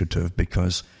 it's secretive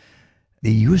because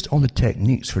they used all the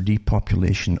techniques for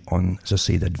depopulation on, as I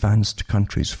say, the advanced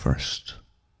countries first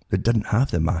that didn't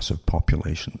have the massive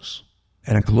populations.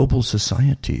 In a global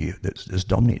society that is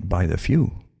dominated by the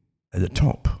few at the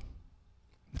top,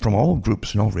 from all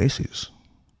groups and all races,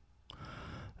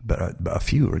 but a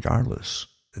few regardless,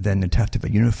 then they'd have to have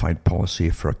a unified policy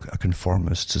for a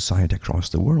conformist society across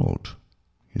the world,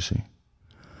 you see.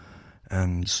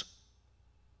 And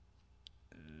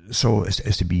so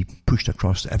it's to be pushed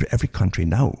across every country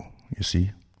now, you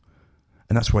see.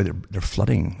 And that's why they're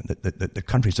flooding the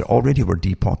countries that already were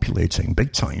depopulating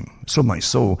big time. So much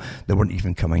so, they weren't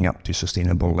even coming up to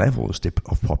sustainable levels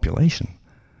of population.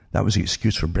 That was the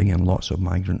excuse for bringing lots of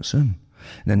migrants in.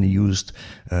 And then they used,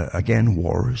 again,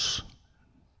 wars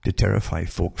to terrify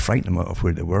folk, frighten them out of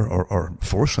where they were, or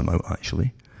force them out,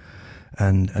 actually.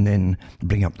 And then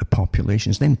bring up the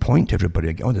populations, then point to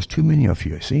everybody, oh, there's too many of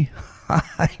you, see?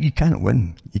 You can't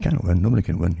win. Nobody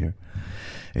can win here.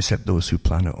 Except those who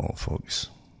plan it all, folks.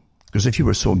 Because if you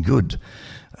were so good,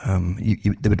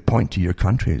 they would point to your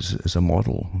country as a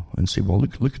model and say, well,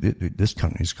 look, this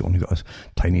country's only got a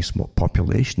tiny small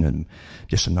population and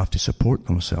just enough to support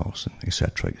themselves,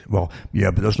 etc. Well,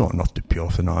 yeah, but there's not enough to pay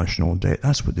off the national debt.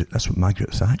 That's what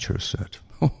Margaret Thatcher said.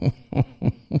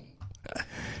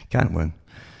 Can't win.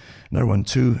 Another one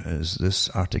too is this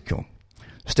article.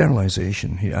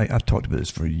 Sterilization. I've talked about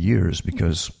this for years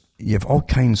because you have all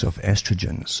kinds of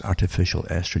estrogens, artificial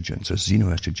estrogens, there's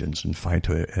xenoestrogens and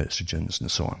phytoestrogens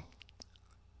and so on.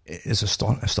 It's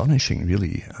astonishing,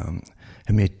 really, how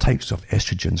many types of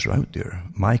estrogens are out there.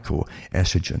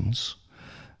 Mycoestrogens,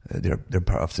 they're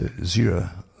part of the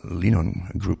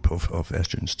zearalenone group of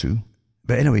estrogens too.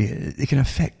 But anyway, they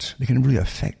can really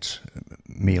affect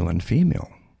male and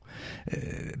female.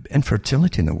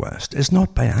 Infertility in the West is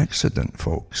not by accident,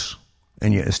 folks.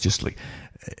 And yet it's just like,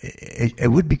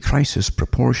 it would be crisis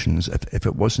proportions if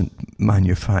it wasn't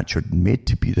manufactured and made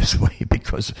to be this way,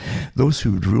 because those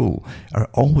who rule are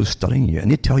always studying you and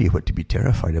they tell you what to be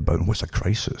terrified about and what's a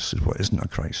crisis and what isn't a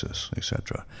crisis,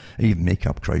 etc. And even make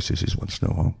up crises once in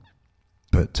a while.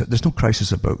 But there's no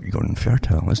crisis about you going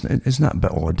infertile. Isn't that a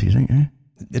bit odd, do you think? Eh?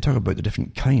 They talk about the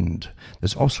different kind.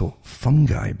 There's also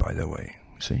fungi, by the way.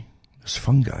 See? There's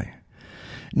fungi.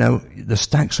 Now, the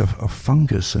stacks of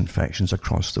fungus infections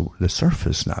across the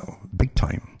surface now, big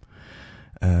time.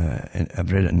 And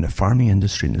I've read it in the farming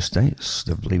industry in the States.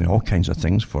 They're blaming all kinds of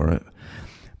things for it.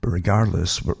 But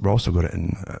regardless, we're also got it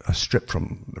in a strip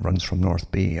runs from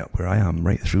North Bay up where I am,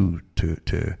 right through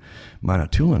to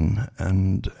Manitoulin,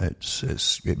 and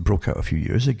it broke out a few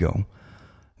years ago.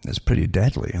 It's pretty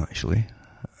deadly, actually,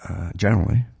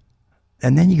 generally.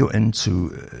 And then you go into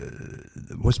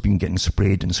what's been getting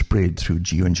sprayed through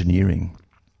geoengineering.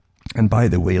 And by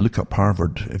the way, look up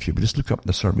Harvard. If you just look up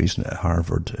the surveys at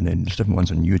Harvard, and then there's different ones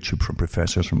on YouTube from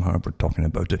professors from Harvard talking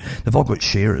about it. They've all got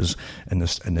shares in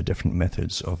the different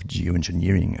methods of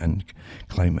geoengineering and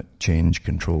climate change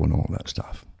control and all that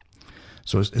stuff.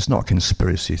 So it's not a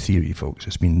conspiracy theory, folks.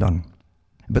 It's been done.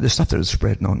 But the stuff that is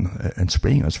spreading on and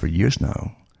spraying us for years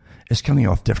now, it's coming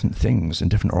off different things and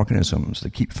different organisms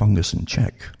that keep fungus in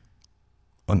check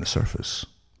on the surface.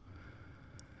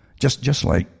 Just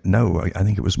like now, I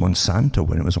think it was Monsanto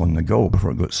when it was on the go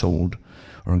before it got sold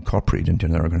or incorporated into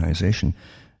an organization.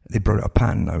 They brought a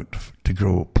patent out to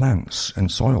grow plants in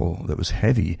soil that was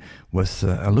heavy with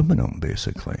aluminum,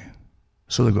 basically.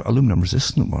 So they've got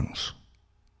aluminum-resistant ones,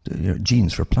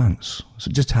 genes for plants. So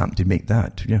it just happened to make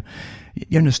that.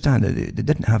 You understand that they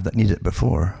didn't have that needed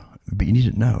before, but you need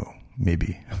it now.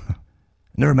 Maybe.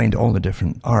 Never mind all the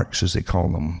different arks, as they call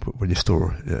them, where they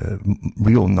store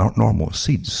real normal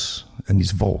seeds in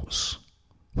these vaults,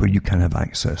 where you can have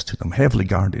access to them, heavily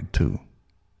guarded too,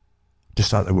 to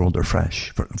start the world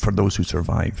afresh for those who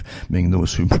survive, meaning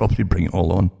those who probably bring it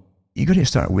all on. You've got to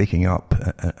start waking up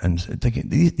and thinking,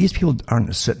 these people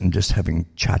aren't sitting just having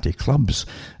chatty clubs.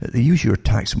 They use your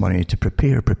tax money to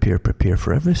prepare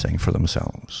for everything for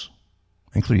themselves,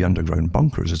 including underground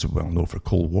bunkers, as well known for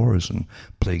cold wars and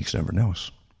plagues and everything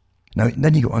else. Now,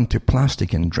 then you go on to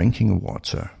plastic in drinking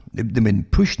water. They've been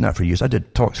pushing that for years. I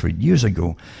did talks for years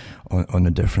ago on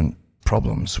the different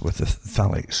problems with the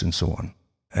phthalates and so on.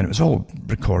 And it was all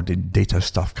recorded data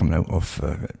stuff coming out of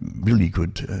really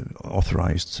good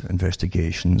authorized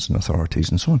investigations and authorities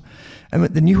and so on. And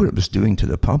they knew what it was doing to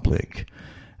the public.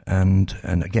 And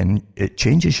again, it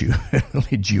changes you, it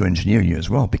really geoengineer you as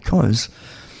well, because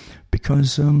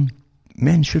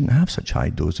men shouldn't have such high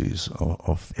doses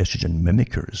of estrogen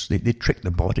mimickers. They trick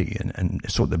the body and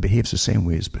so it behaves the same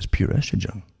way as pure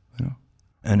estrogen. You know?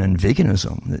 And in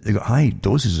veganism, they got high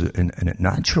doses in it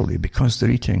naturally because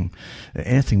they're eating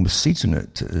anything with seeds in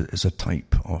it is a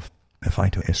type of a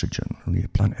phytoestrogen, really a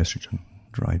plant estrogen,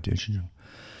 derived estrogen.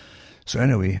 So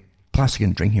anyway, plastic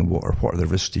in drinking water, what are the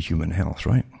risks to human health,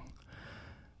 right?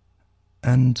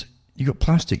 And you got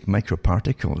plastic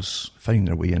microparticles finding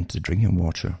their way into drinking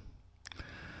water.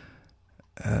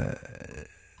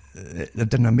 They've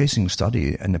done an amazing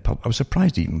study in I was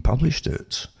surprised they even published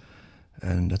it.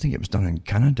 And I think it was done in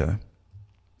Canada.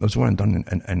 There was one done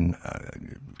in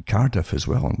Cardiff as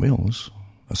well, in Wales.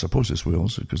 I suppose it's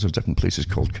Wales, because there's different places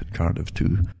called Cardiff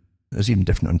too. There's even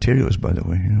different Ontarios, by the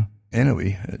way. You know.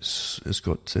 Anyway, it's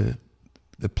got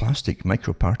the plastic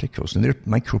microparticles, and they're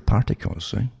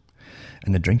microparticles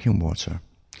in the drinking water.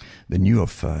 They knew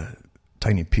of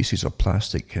tiny pieces of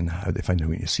plastic and how they find their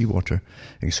way into seawater,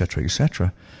 etc.,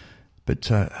 etc. But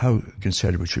how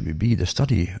conservative should we be? The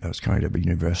study was carried out by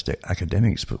university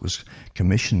academics, but was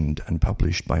commissioned and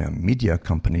published by a media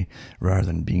company rather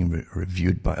than being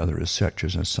reviewed by other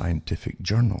researchers in a scientific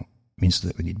journal. It means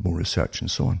that we need more research and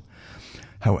so on.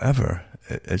 However,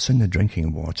 it's in the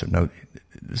drinking water. Now,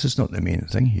 this is not the main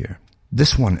thing here.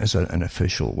 This one is an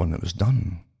official one that was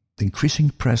done. The increasing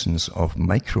presence of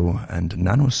micro and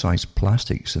nano-sized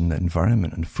plastics in the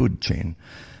environment and food chain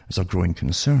is a growing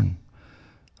concern.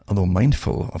 Although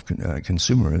mindful of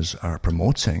consumers are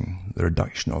promoting the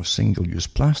reduction of single-use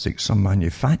plastics, some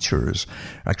manufacturers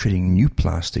are creating new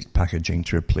plastic packaging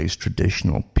to replace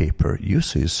traditional paper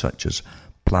uses, such as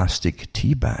plastic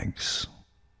tea bags.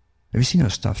 Have you seen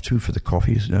that stuff too for the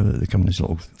coffees? You know, they come in these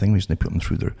little things and they put them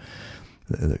through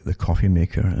the coffee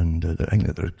maker, and I think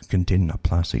that they're containing a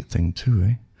plastic thing too,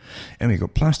 eh? And we've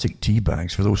got plastic tea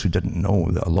bags. For those who didn't know,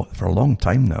 that for a long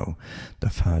time now,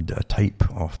 they've had a type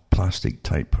of plastic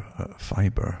type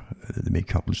fibre. They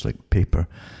make up looks like paper,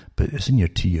 but it's in your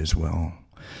tea as well.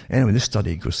 Anyway, this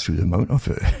study goes through the amount of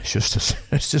it.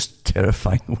 It's just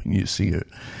terrifying when you see it,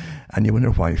 and you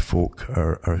wonder why folk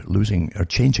are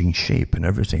changing shape and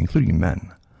everything, including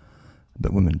men,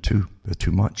 but women too. They're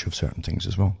too much of certain things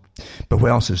as well. But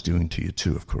what else is doing to you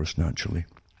too, of course, naturally.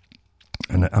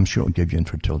 And I'm sure it'll give you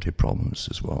infertility problems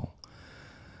as well.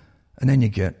 And then you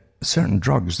get certain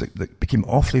drugs that became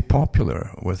awfully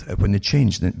popular when they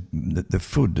changed the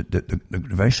food, the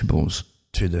vegetables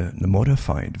to the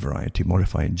modified variety,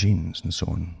 modified genes and so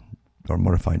on, or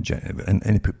modified and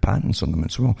they put patents on them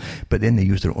and so on. But then they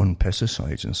used their own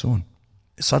pesticides and so on.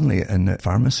 Suddenly in the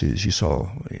pharmacies you saw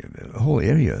whole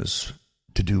areas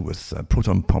to do with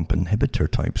proton pump inhibitor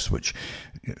types, which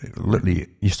literally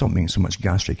you stop making so much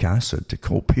gastric acid to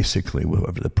cope basically with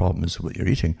whatever the problem is with what you're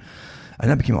eating. And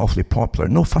that became awfully popular.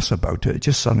 No fuss about it. It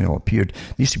just suddenly all appeared.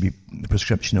 It used to be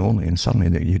prescription only, and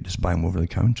suddenly you just buy them over the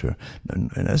counter.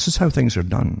 And this is how things are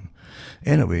done.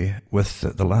 Anyway, with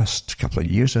the last couple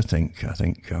of years, I think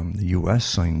the US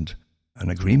signed an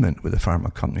agreement with the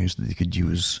pharma companies that they could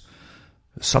use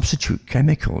substitute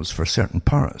chemicals for certain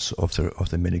parts of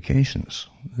the medications.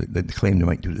 They claim they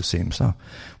might do the same stuff.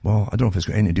 Well, I don't know if it's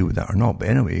got anything to do with that or not, but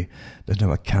anyway, there's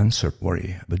now a cancer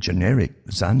worry. The generic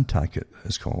Zantac, it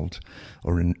is called,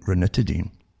 or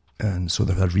ranitidine. And so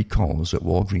they've had recalls at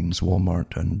Walgreens,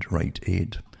 Walmart, and Rite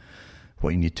Aid.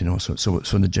 What you need to know. So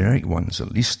the generic ones,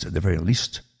 at the very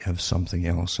least, have something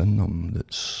else in them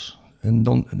that's... And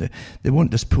they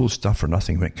won't just pull stuff for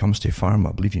nothing when it comes to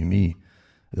pharma, believe you me.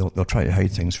 They'll try to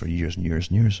hide things for years and years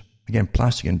and years. Again,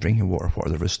 plastic in drinking water, what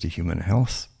are the risks to human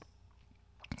health?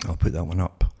 I'll put that one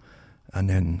up. And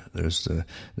then there's the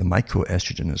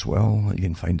microestrogen as well. You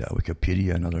can find that at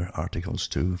Wikipedia and other articles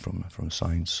too from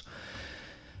science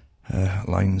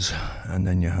lines. And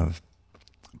then you have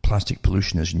plastic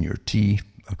pollution is in your tea,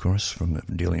 of course, from the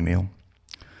Daily Mail.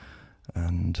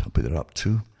 And I'll put that up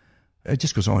too. It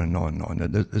just goes on and on and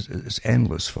on. It's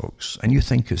endless, folks. And you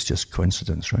think it's just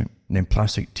coincidence, right? And then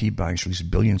plastic tea bags release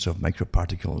billions of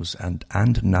microparticles and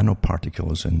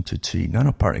nanoparticles into tea.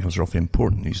 Nanoparticles are awfully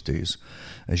important these days,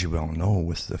 as you well know,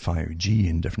 with the 5G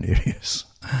in different areas.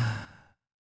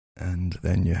 And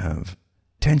then you have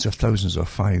tens of thousands of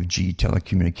 5G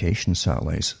telecommunication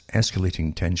satellites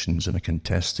escalating tensions in a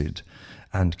contested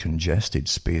and congested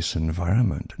space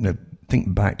environment. Now,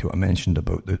 think back to what I mentioned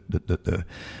about the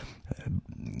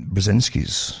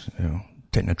Brzezinski's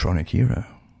technotronic era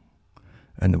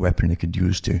and the weapon they could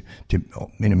use to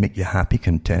make you happy,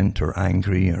 content, or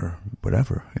angry, or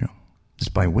whatever,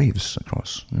 just by waves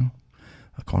across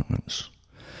continents.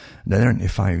 Then they're into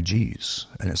 5Gs,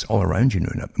 and it's all around you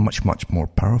now, much, much more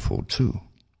powerful too.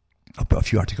 I'll put a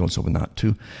few articles up on that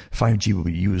too. 5G will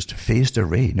be used phased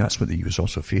array. Now that's what they use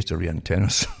also, phased array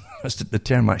antennas. The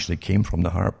term actually came from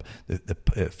the HAARP,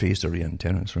 the phased array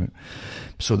antennas, right?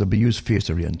 So they'll be used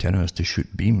phased array antennas to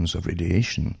shoot beams of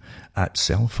radiation at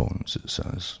cell phones, it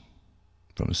says,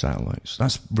 from the satellites.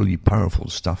 That's really powerful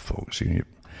stuff, folks.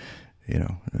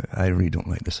 I really don't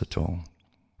like this at all.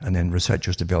 And then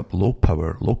researchers developed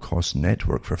low-power, low-cost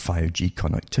network for 5G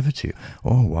connectivity.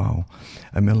 Oh, wow.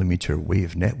 A millimeter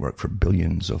wave network for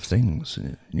billions of things.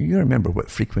 You remember what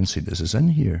frequency this is in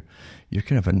here. You're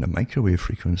kind of in the microwave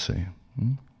frequency.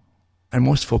 And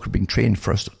most folk are being trained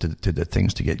first to the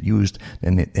things to get used,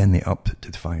 then they up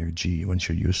to the 5G once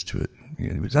you're used to it.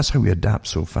 That's how we adapt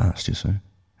so fast, you see.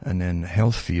 And then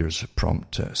health fears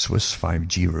prompt Swiss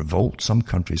 5G revolt. Some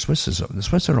countries, the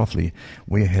Swiss are awfully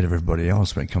way ahead of everybody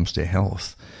else when it comes to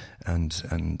health, and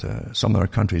some other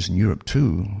countries in Europe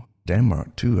too,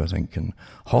 Denmark too, I think, and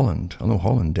Holland. Although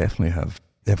Holland definitely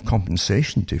they have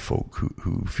compensation to folk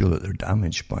who feel that they're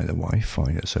damaged by the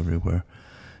Wi-Fi that's everywhere,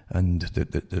 and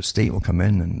the state will come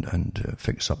in and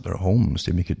fix up their homes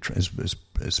to make it as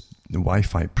the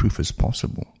Wi-Fi proof as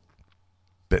possible.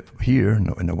 But here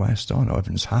in the West,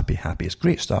 everyone's happy. It's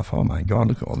great stuff. Oh my God,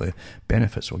 look at all the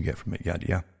benefits we'll get from it.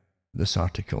 Yeah. This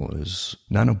article is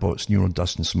Nanobots,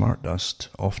 Neurodust and Smart Dust,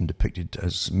 often depicted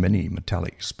as mini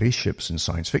metallic spaceships in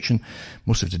science fiction.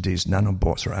 Most of today's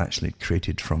nanobots are actually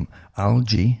created from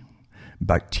algae,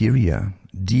 bacteria,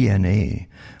 DNA,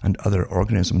 and other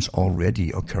organisms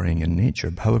already occurring in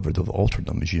nature. However, they've altered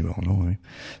them, as you well know.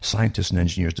 Scientists and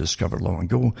engineers discovered long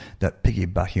ago that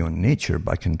piggybacking on nature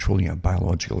by controlling a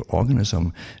biological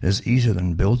organism is easier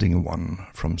than building one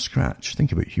from scratch.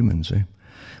 Think about humans,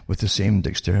 with the same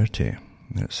dexterity,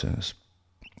 it says.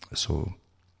 So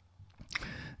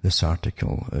this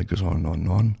article goes on and on and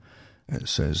on. It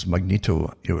says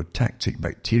magnetoaerotactic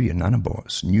bacteria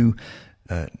nanobots, new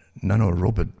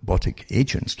nanorobotic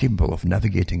agents capable of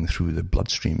navigating through the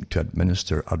bloodstream to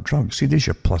administer a drug. See, there's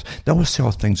your plus. They always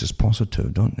sell things as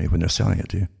positive, don't they, when they're selling it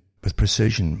to you? With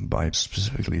precision, by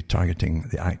specifically targeting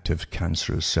the active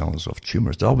cancerous cells of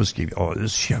tumours. They always give you, oh,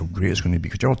 this is how great it's going to be,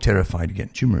 because you're all terrified of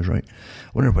getting tumours, right?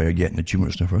 I wonder why you're getting the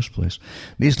tumours in the first place.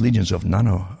 These legions of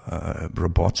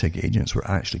robotic agents were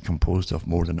actually composed of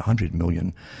more than 100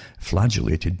 million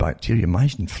flagellated bacteria.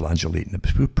 Imagine flagellating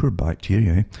the poor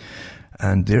bacteria,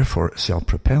 and therefore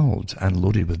self-propelled and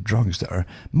loaded with drugs that are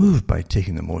moved by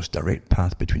taking the most direct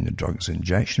path between the drug's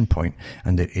injection point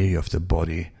and the area of the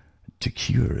body to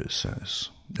cure, it says.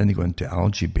 Then they go into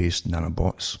algae-based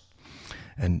nanobots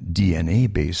and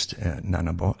DNA-based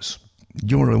nanobots.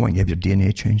 You don't really want to have your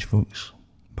DNA changed, folks,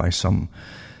 by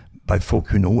folk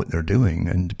who know what they're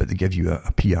doing, but they give you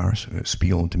a PR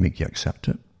spiel to make you accept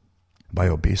it.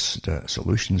 Bio-based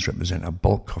solutions represent a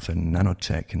bulk of the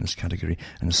nanotech in this category,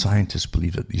 and scientists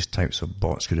believe that these types of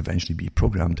bots could eventually be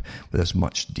programmed with as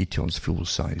much detail as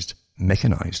full-sized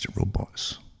mechanized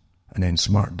robots. And then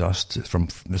Smart Dust,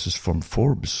 this is from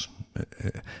Forbes.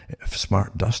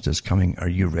 Smart Dust is coming. Are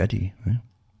you ready?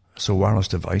 So wireless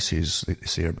devices, they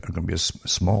say, are going to be as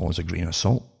small as a grain of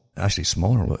salt. Actually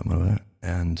smaller, a little bit of that.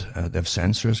 And they have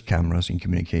sensors, cameras, and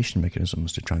communication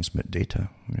mechanisms to transmit data.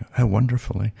 How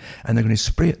wonderful, eh? And they're going to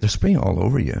spray it. They're spraying it all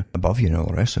over you, above you, and all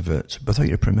the rest of it, without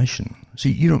your permission.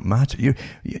 See, you don't matter. You're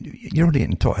already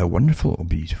getting taught how wonderful it will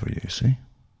be for you, see?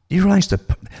 Do you realize do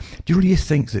you really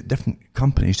think that different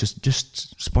companies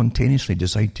just spontaneously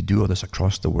decide to do all this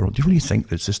across the world? Do you really think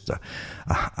that it's just a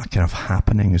kind of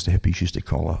happening, as the hippies used to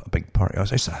call a big party?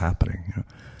 It's a happening.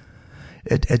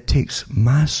 It takes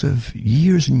massive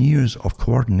years and years of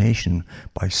coordination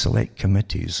by select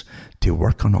committees to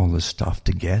work on all this stuff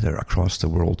together across the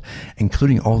world,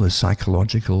 including all the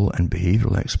psychological and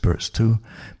behavioral experts too.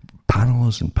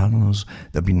 Panels and panels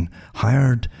that have been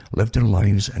hired, lived their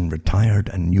lives, and retired,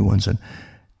 and new ones, and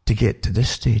to get to this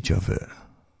stage of it.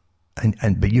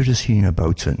 But you're just hearing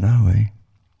about it now, eh?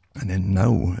 And then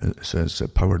now it says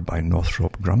powered by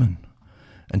Northrop Grumman,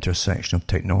 intersection of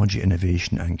technology,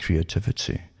 innovation, and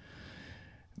creativity.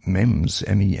 MEMS,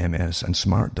 M-E-M-S, and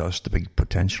Smart Dust, the big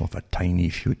potential of a tiny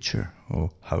future.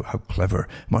 Oh, how clever.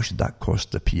 How much did that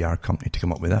cost the PR company to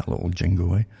come up with that little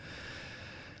jingo, eh?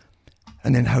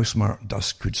 And then how Smart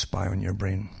Dust could spy on your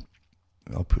brain.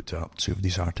 I'll put up two of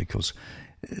these articles.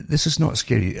 This is not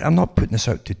scary. I'm not putting this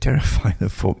out to terrify the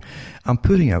folk. I'm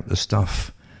putting out the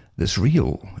stuff that's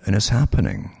real and it's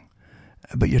happening.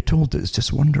 But you're told that it's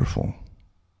just wonderful.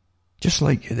 Just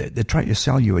like they try to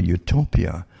sell you a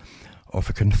utopia of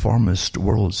a conformist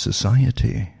world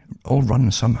society, all run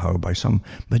somehow by some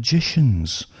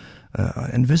magicians,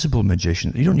 invisible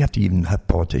magicians. You don't have to even have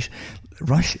politicians.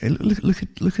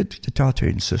 Look at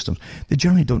totalitarian systems. They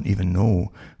generally don't even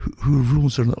know who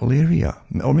rules their little area,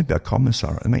 or maybe a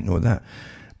commissar. They might know that.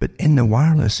 But in the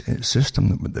wireless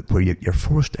system, where you're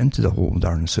forced into the whole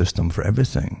darn system for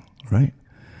everything, right?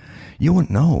 You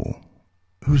won't know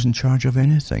who's in charge of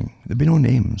anything. There'll be no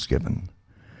names given.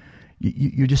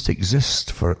 You just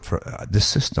exist for this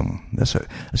system. It's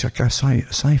like a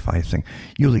sci-fi thing.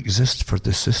 You'll exist for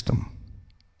this system.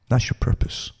 That's your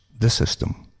purpose. This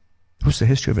system. What's the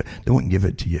history of it? They won't give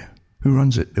it to you. Who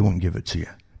runs it? They won't give it to you.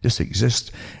 Just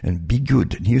exist and be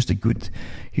good. And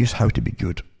here's how to be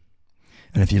good.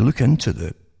 And if you look into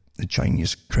the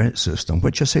Chinese credit system,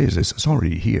 which I say is it's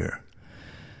already here.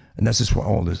 And this is what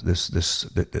all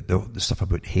the stuff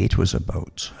about hate was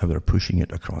about, how they're pushing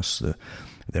it across the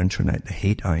internet, the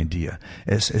hate idea,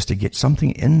 is to get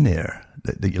something in there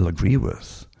that you'll agree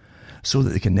with, so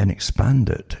that they can then expand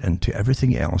it into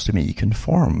everything else to make you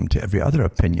conform to every other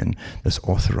opinion that's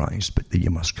authorized, but that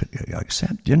you must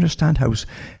accept. Do you understand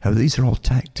how these are all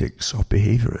tactics of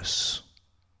behaviorists?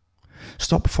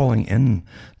 Stop falling in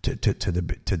to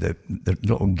the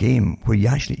little game where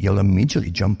you'll immediately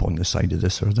jump on the side of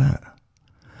this or that,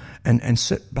 and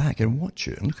sit back and watch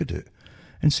it and look at it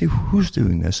and see who's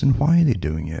doing this and why are they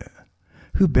doing it.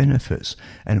 Who benefits?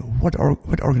 And what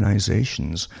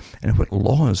organizations and what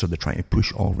laws are they trying to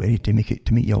push already to make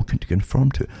you all to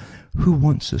conform to? Who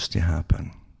wants this to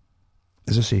happen?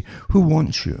 As I say, who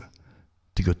wants you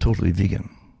to go totally vegan?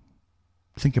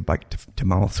 Think back to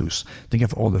Malthus. Think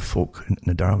of all the folk in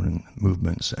the Darwin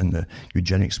movements and the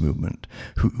eugenics movement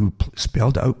who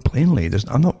spelled it out plainly.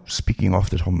 I'm not speaking off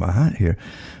the top of my hat here.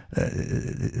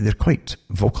 They're quite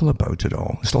vocal about it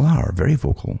all. Still are, very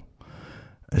vocal.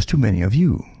 There's too many of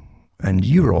you. And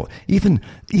you're all, even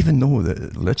though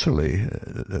literally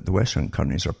the Western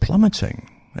countries are plummeting,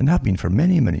 and have been for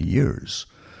many, many years,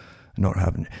 not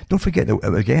having. Don't forget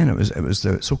that again, it was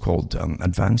the so-called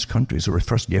advanced countries that were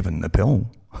first given the pill,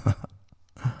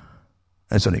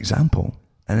 as an example,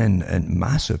 and then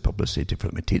massive publicity for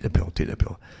them to take the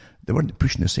pill. They weren't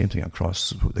pushing the same thing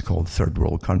across what they called third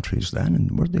world countries then,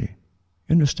 and were they?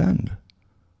 You understand?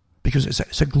 Because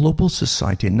it's a global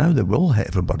society now that will hit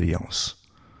everybody else.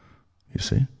 You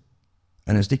see,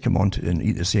 and as they come on to and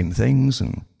eat the same things,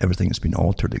 and everything's been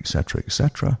altered, etc.,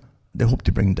 etc. They hope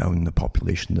to bring down the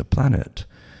population of the planet.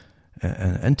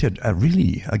 And to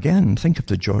really, again, think of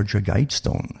the Georgia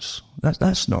Guidestones.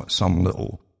 That's not some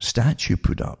little statue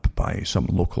put up by some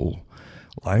local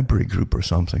library group or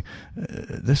something.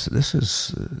 This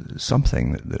is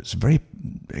something that's very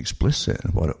explicit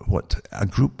in what a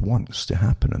group wants to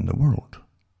happen in the world.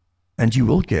 And you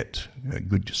will get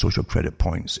good social credit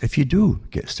points if you do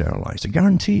get sterilized. I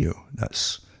guarantee you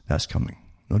that's coming.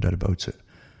 No doubt about it.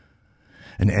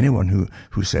 And anyone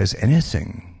who says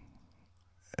anything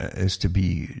is to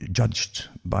be judged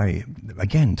by,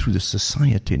 again, through the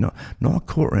society, not a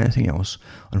court or anything else,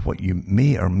 on what you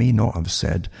may or may not have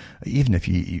said, even if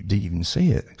you didn't even say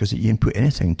it, because you can put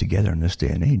anything together in this day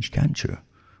and age, can't you?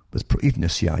 Even the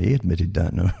CIA admitted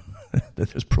that now, that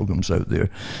there's programs out there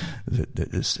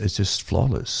that it's just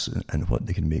flawless in what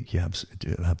they can make you have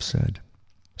said.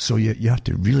 So you have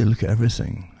to really look at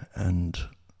everything and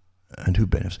who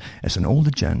benefits. It's an old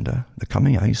agenda, the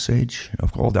coming ice age.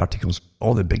 Of all the articles,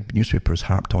 all the big newspapers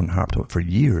harped on for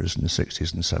years in the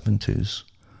 60s and 70s,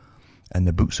 and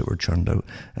the books that were churned out,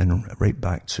 and right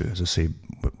back to, as I say,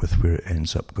 with where it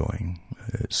ends up going.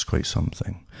 It's quite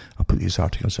something. I'll put these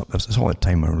articles up. That's all the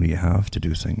time I really have to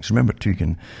do things. Remember, too, you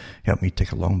can help me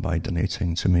take along by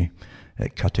donating to me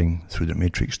at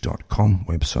cuttingthroughthematrix.com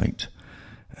website.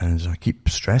 And as I keep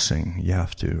stressing, you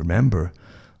have to remember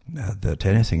that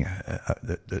anything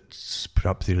that's put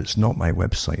up there that's not my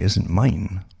website isn't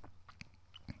mine.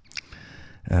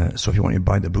 So if you want to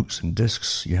buy the books and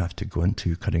discs, you have to go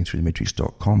into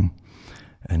cuttingthroughthematrix.com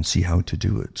and see how to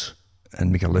do it,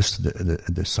 and make a list of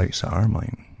the sites that are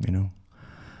mine.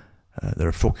 There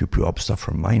are folk who put up stuff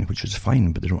from mine, which is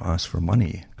fine, but they don't ask for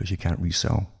money because you can't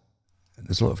resell.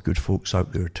 There's a lot of good folks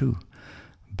out there too,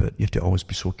 but you have to always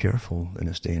be so careful in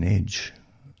this day and age,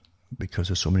 because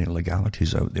there's so many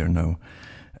legalities out there now.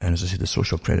 And as I say, the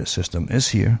social credit system is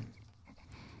here.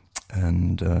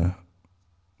 And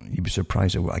you'd be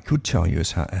surprised at what I could tell you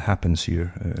is it happens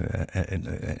here.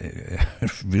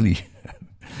 Really,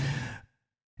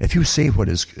 if you say what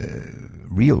is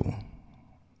real,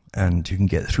 and you can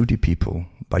get through to people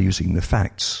by using the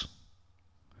facts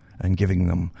and giving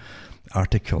them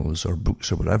articles or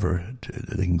books or whatever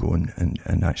that they can go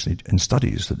and actually, in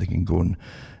studies that they can go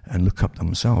and look up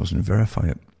themselves and verify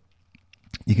it,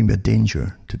 you can be a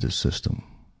danger to this system.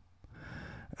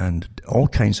 And all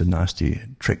kinds of nasty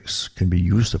tricks can be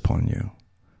used upon you,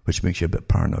 which makes you a bit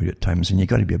paranoid at times. And you've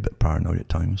got to be a bit paranoid at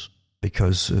times,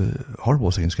 because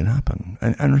horrible things can happen.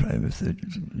 And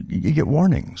you get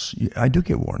warnings. I do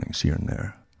get warnings here and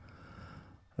there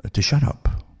to shut up,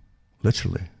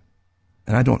 literally.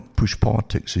 And I don't push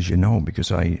politics, as you know,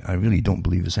 because I really don't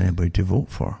believe there's anybody to vote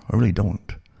for. I really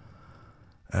don't.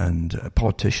 And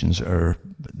politicians are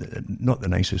not the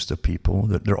nicest of people.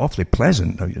 They're awfully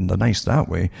pleasant, and they're nice that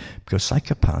way, because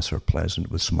psychopaths are pleasant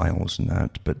with smiles and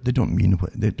that, but they don't mean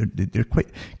what they're quite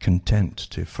content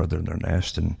to further their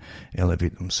nest and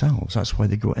elevate themselves. That's why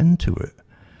they go into it.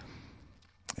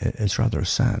 It's rather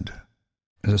sad.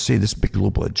 As I say, this big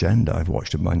global agenda, I've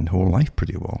watched it my whole life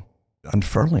pretty well,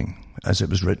 unfurling, as it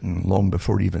was written long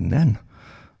before even then,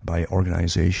 by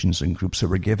organizations and groups that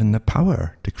were given the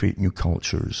power to create new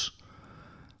cultures,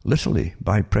 literally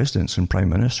by presidents and prime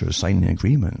ministers signing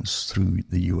agreements through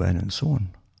the UN and so on,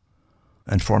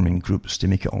 and forming groups to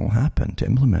make it all happen, to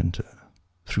implement it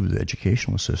through the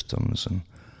educational systems and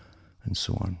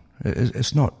so on.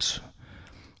 It's not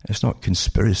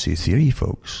conspiracy theory,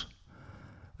 folks,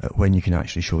 when you can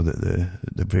actually show that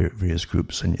the various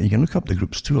groups, and you can look up the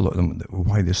groups too, a lot of them,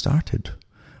 why they started,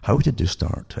 How did they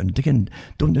start? And again,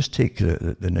 don't just take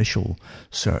the initial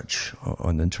search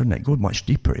on the internet. Go much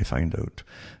deeper to find out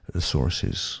the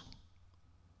sources.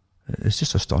 It's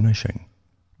just astonishing.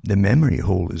 The memory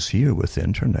hole is here with the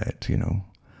internet, you know.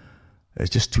 It's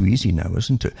just too easy now,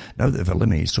 isn't it? Now that they've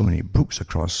eliminated so many books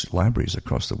across libraries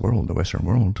across the world, the Western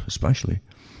world especially,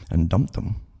 and dumped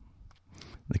them.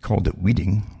 They called it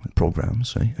weeding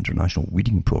programs, international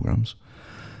weeding programs.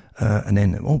 And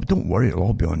then, oh, don't worry, it'll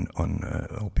all be on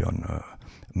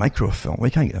microfilm. Well,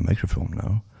 you can't get a microfilm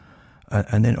now.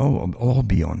 And then, it'll all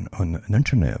be on the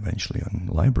internet eventually, on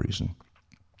libraries.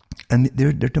 And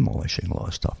they're demolishing a lot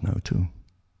of stuff now too.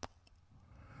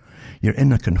 You're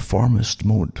in a conformist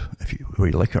mode,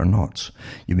 whether you like it or not.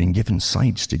 You've been given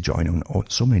sides to join on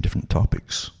so many different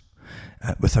topics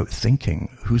without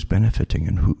thinking who's benefiting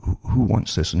and who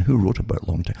wants this and who wrote about it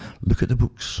a long time. Look at the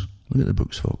books. Look at the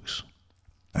books, folks.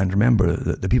 And remember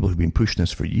that the people who've been pushing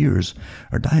this for years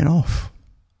are dying off.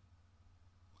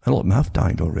 A lot of them have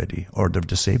died already, or they're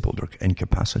disabled or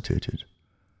incapacitated.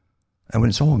 And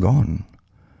when it's all gone,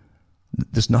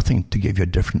 there's nothing to give you a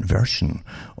different version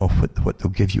of what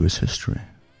they'll give you as history.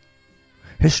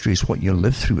 History is what you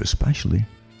live through, especially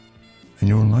in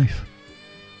your own life.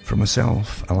 For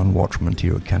myself, Alan Watt from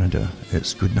Ontario, Canada,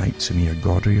 it's good night to me. Your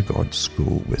God or your gods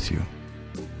go with you.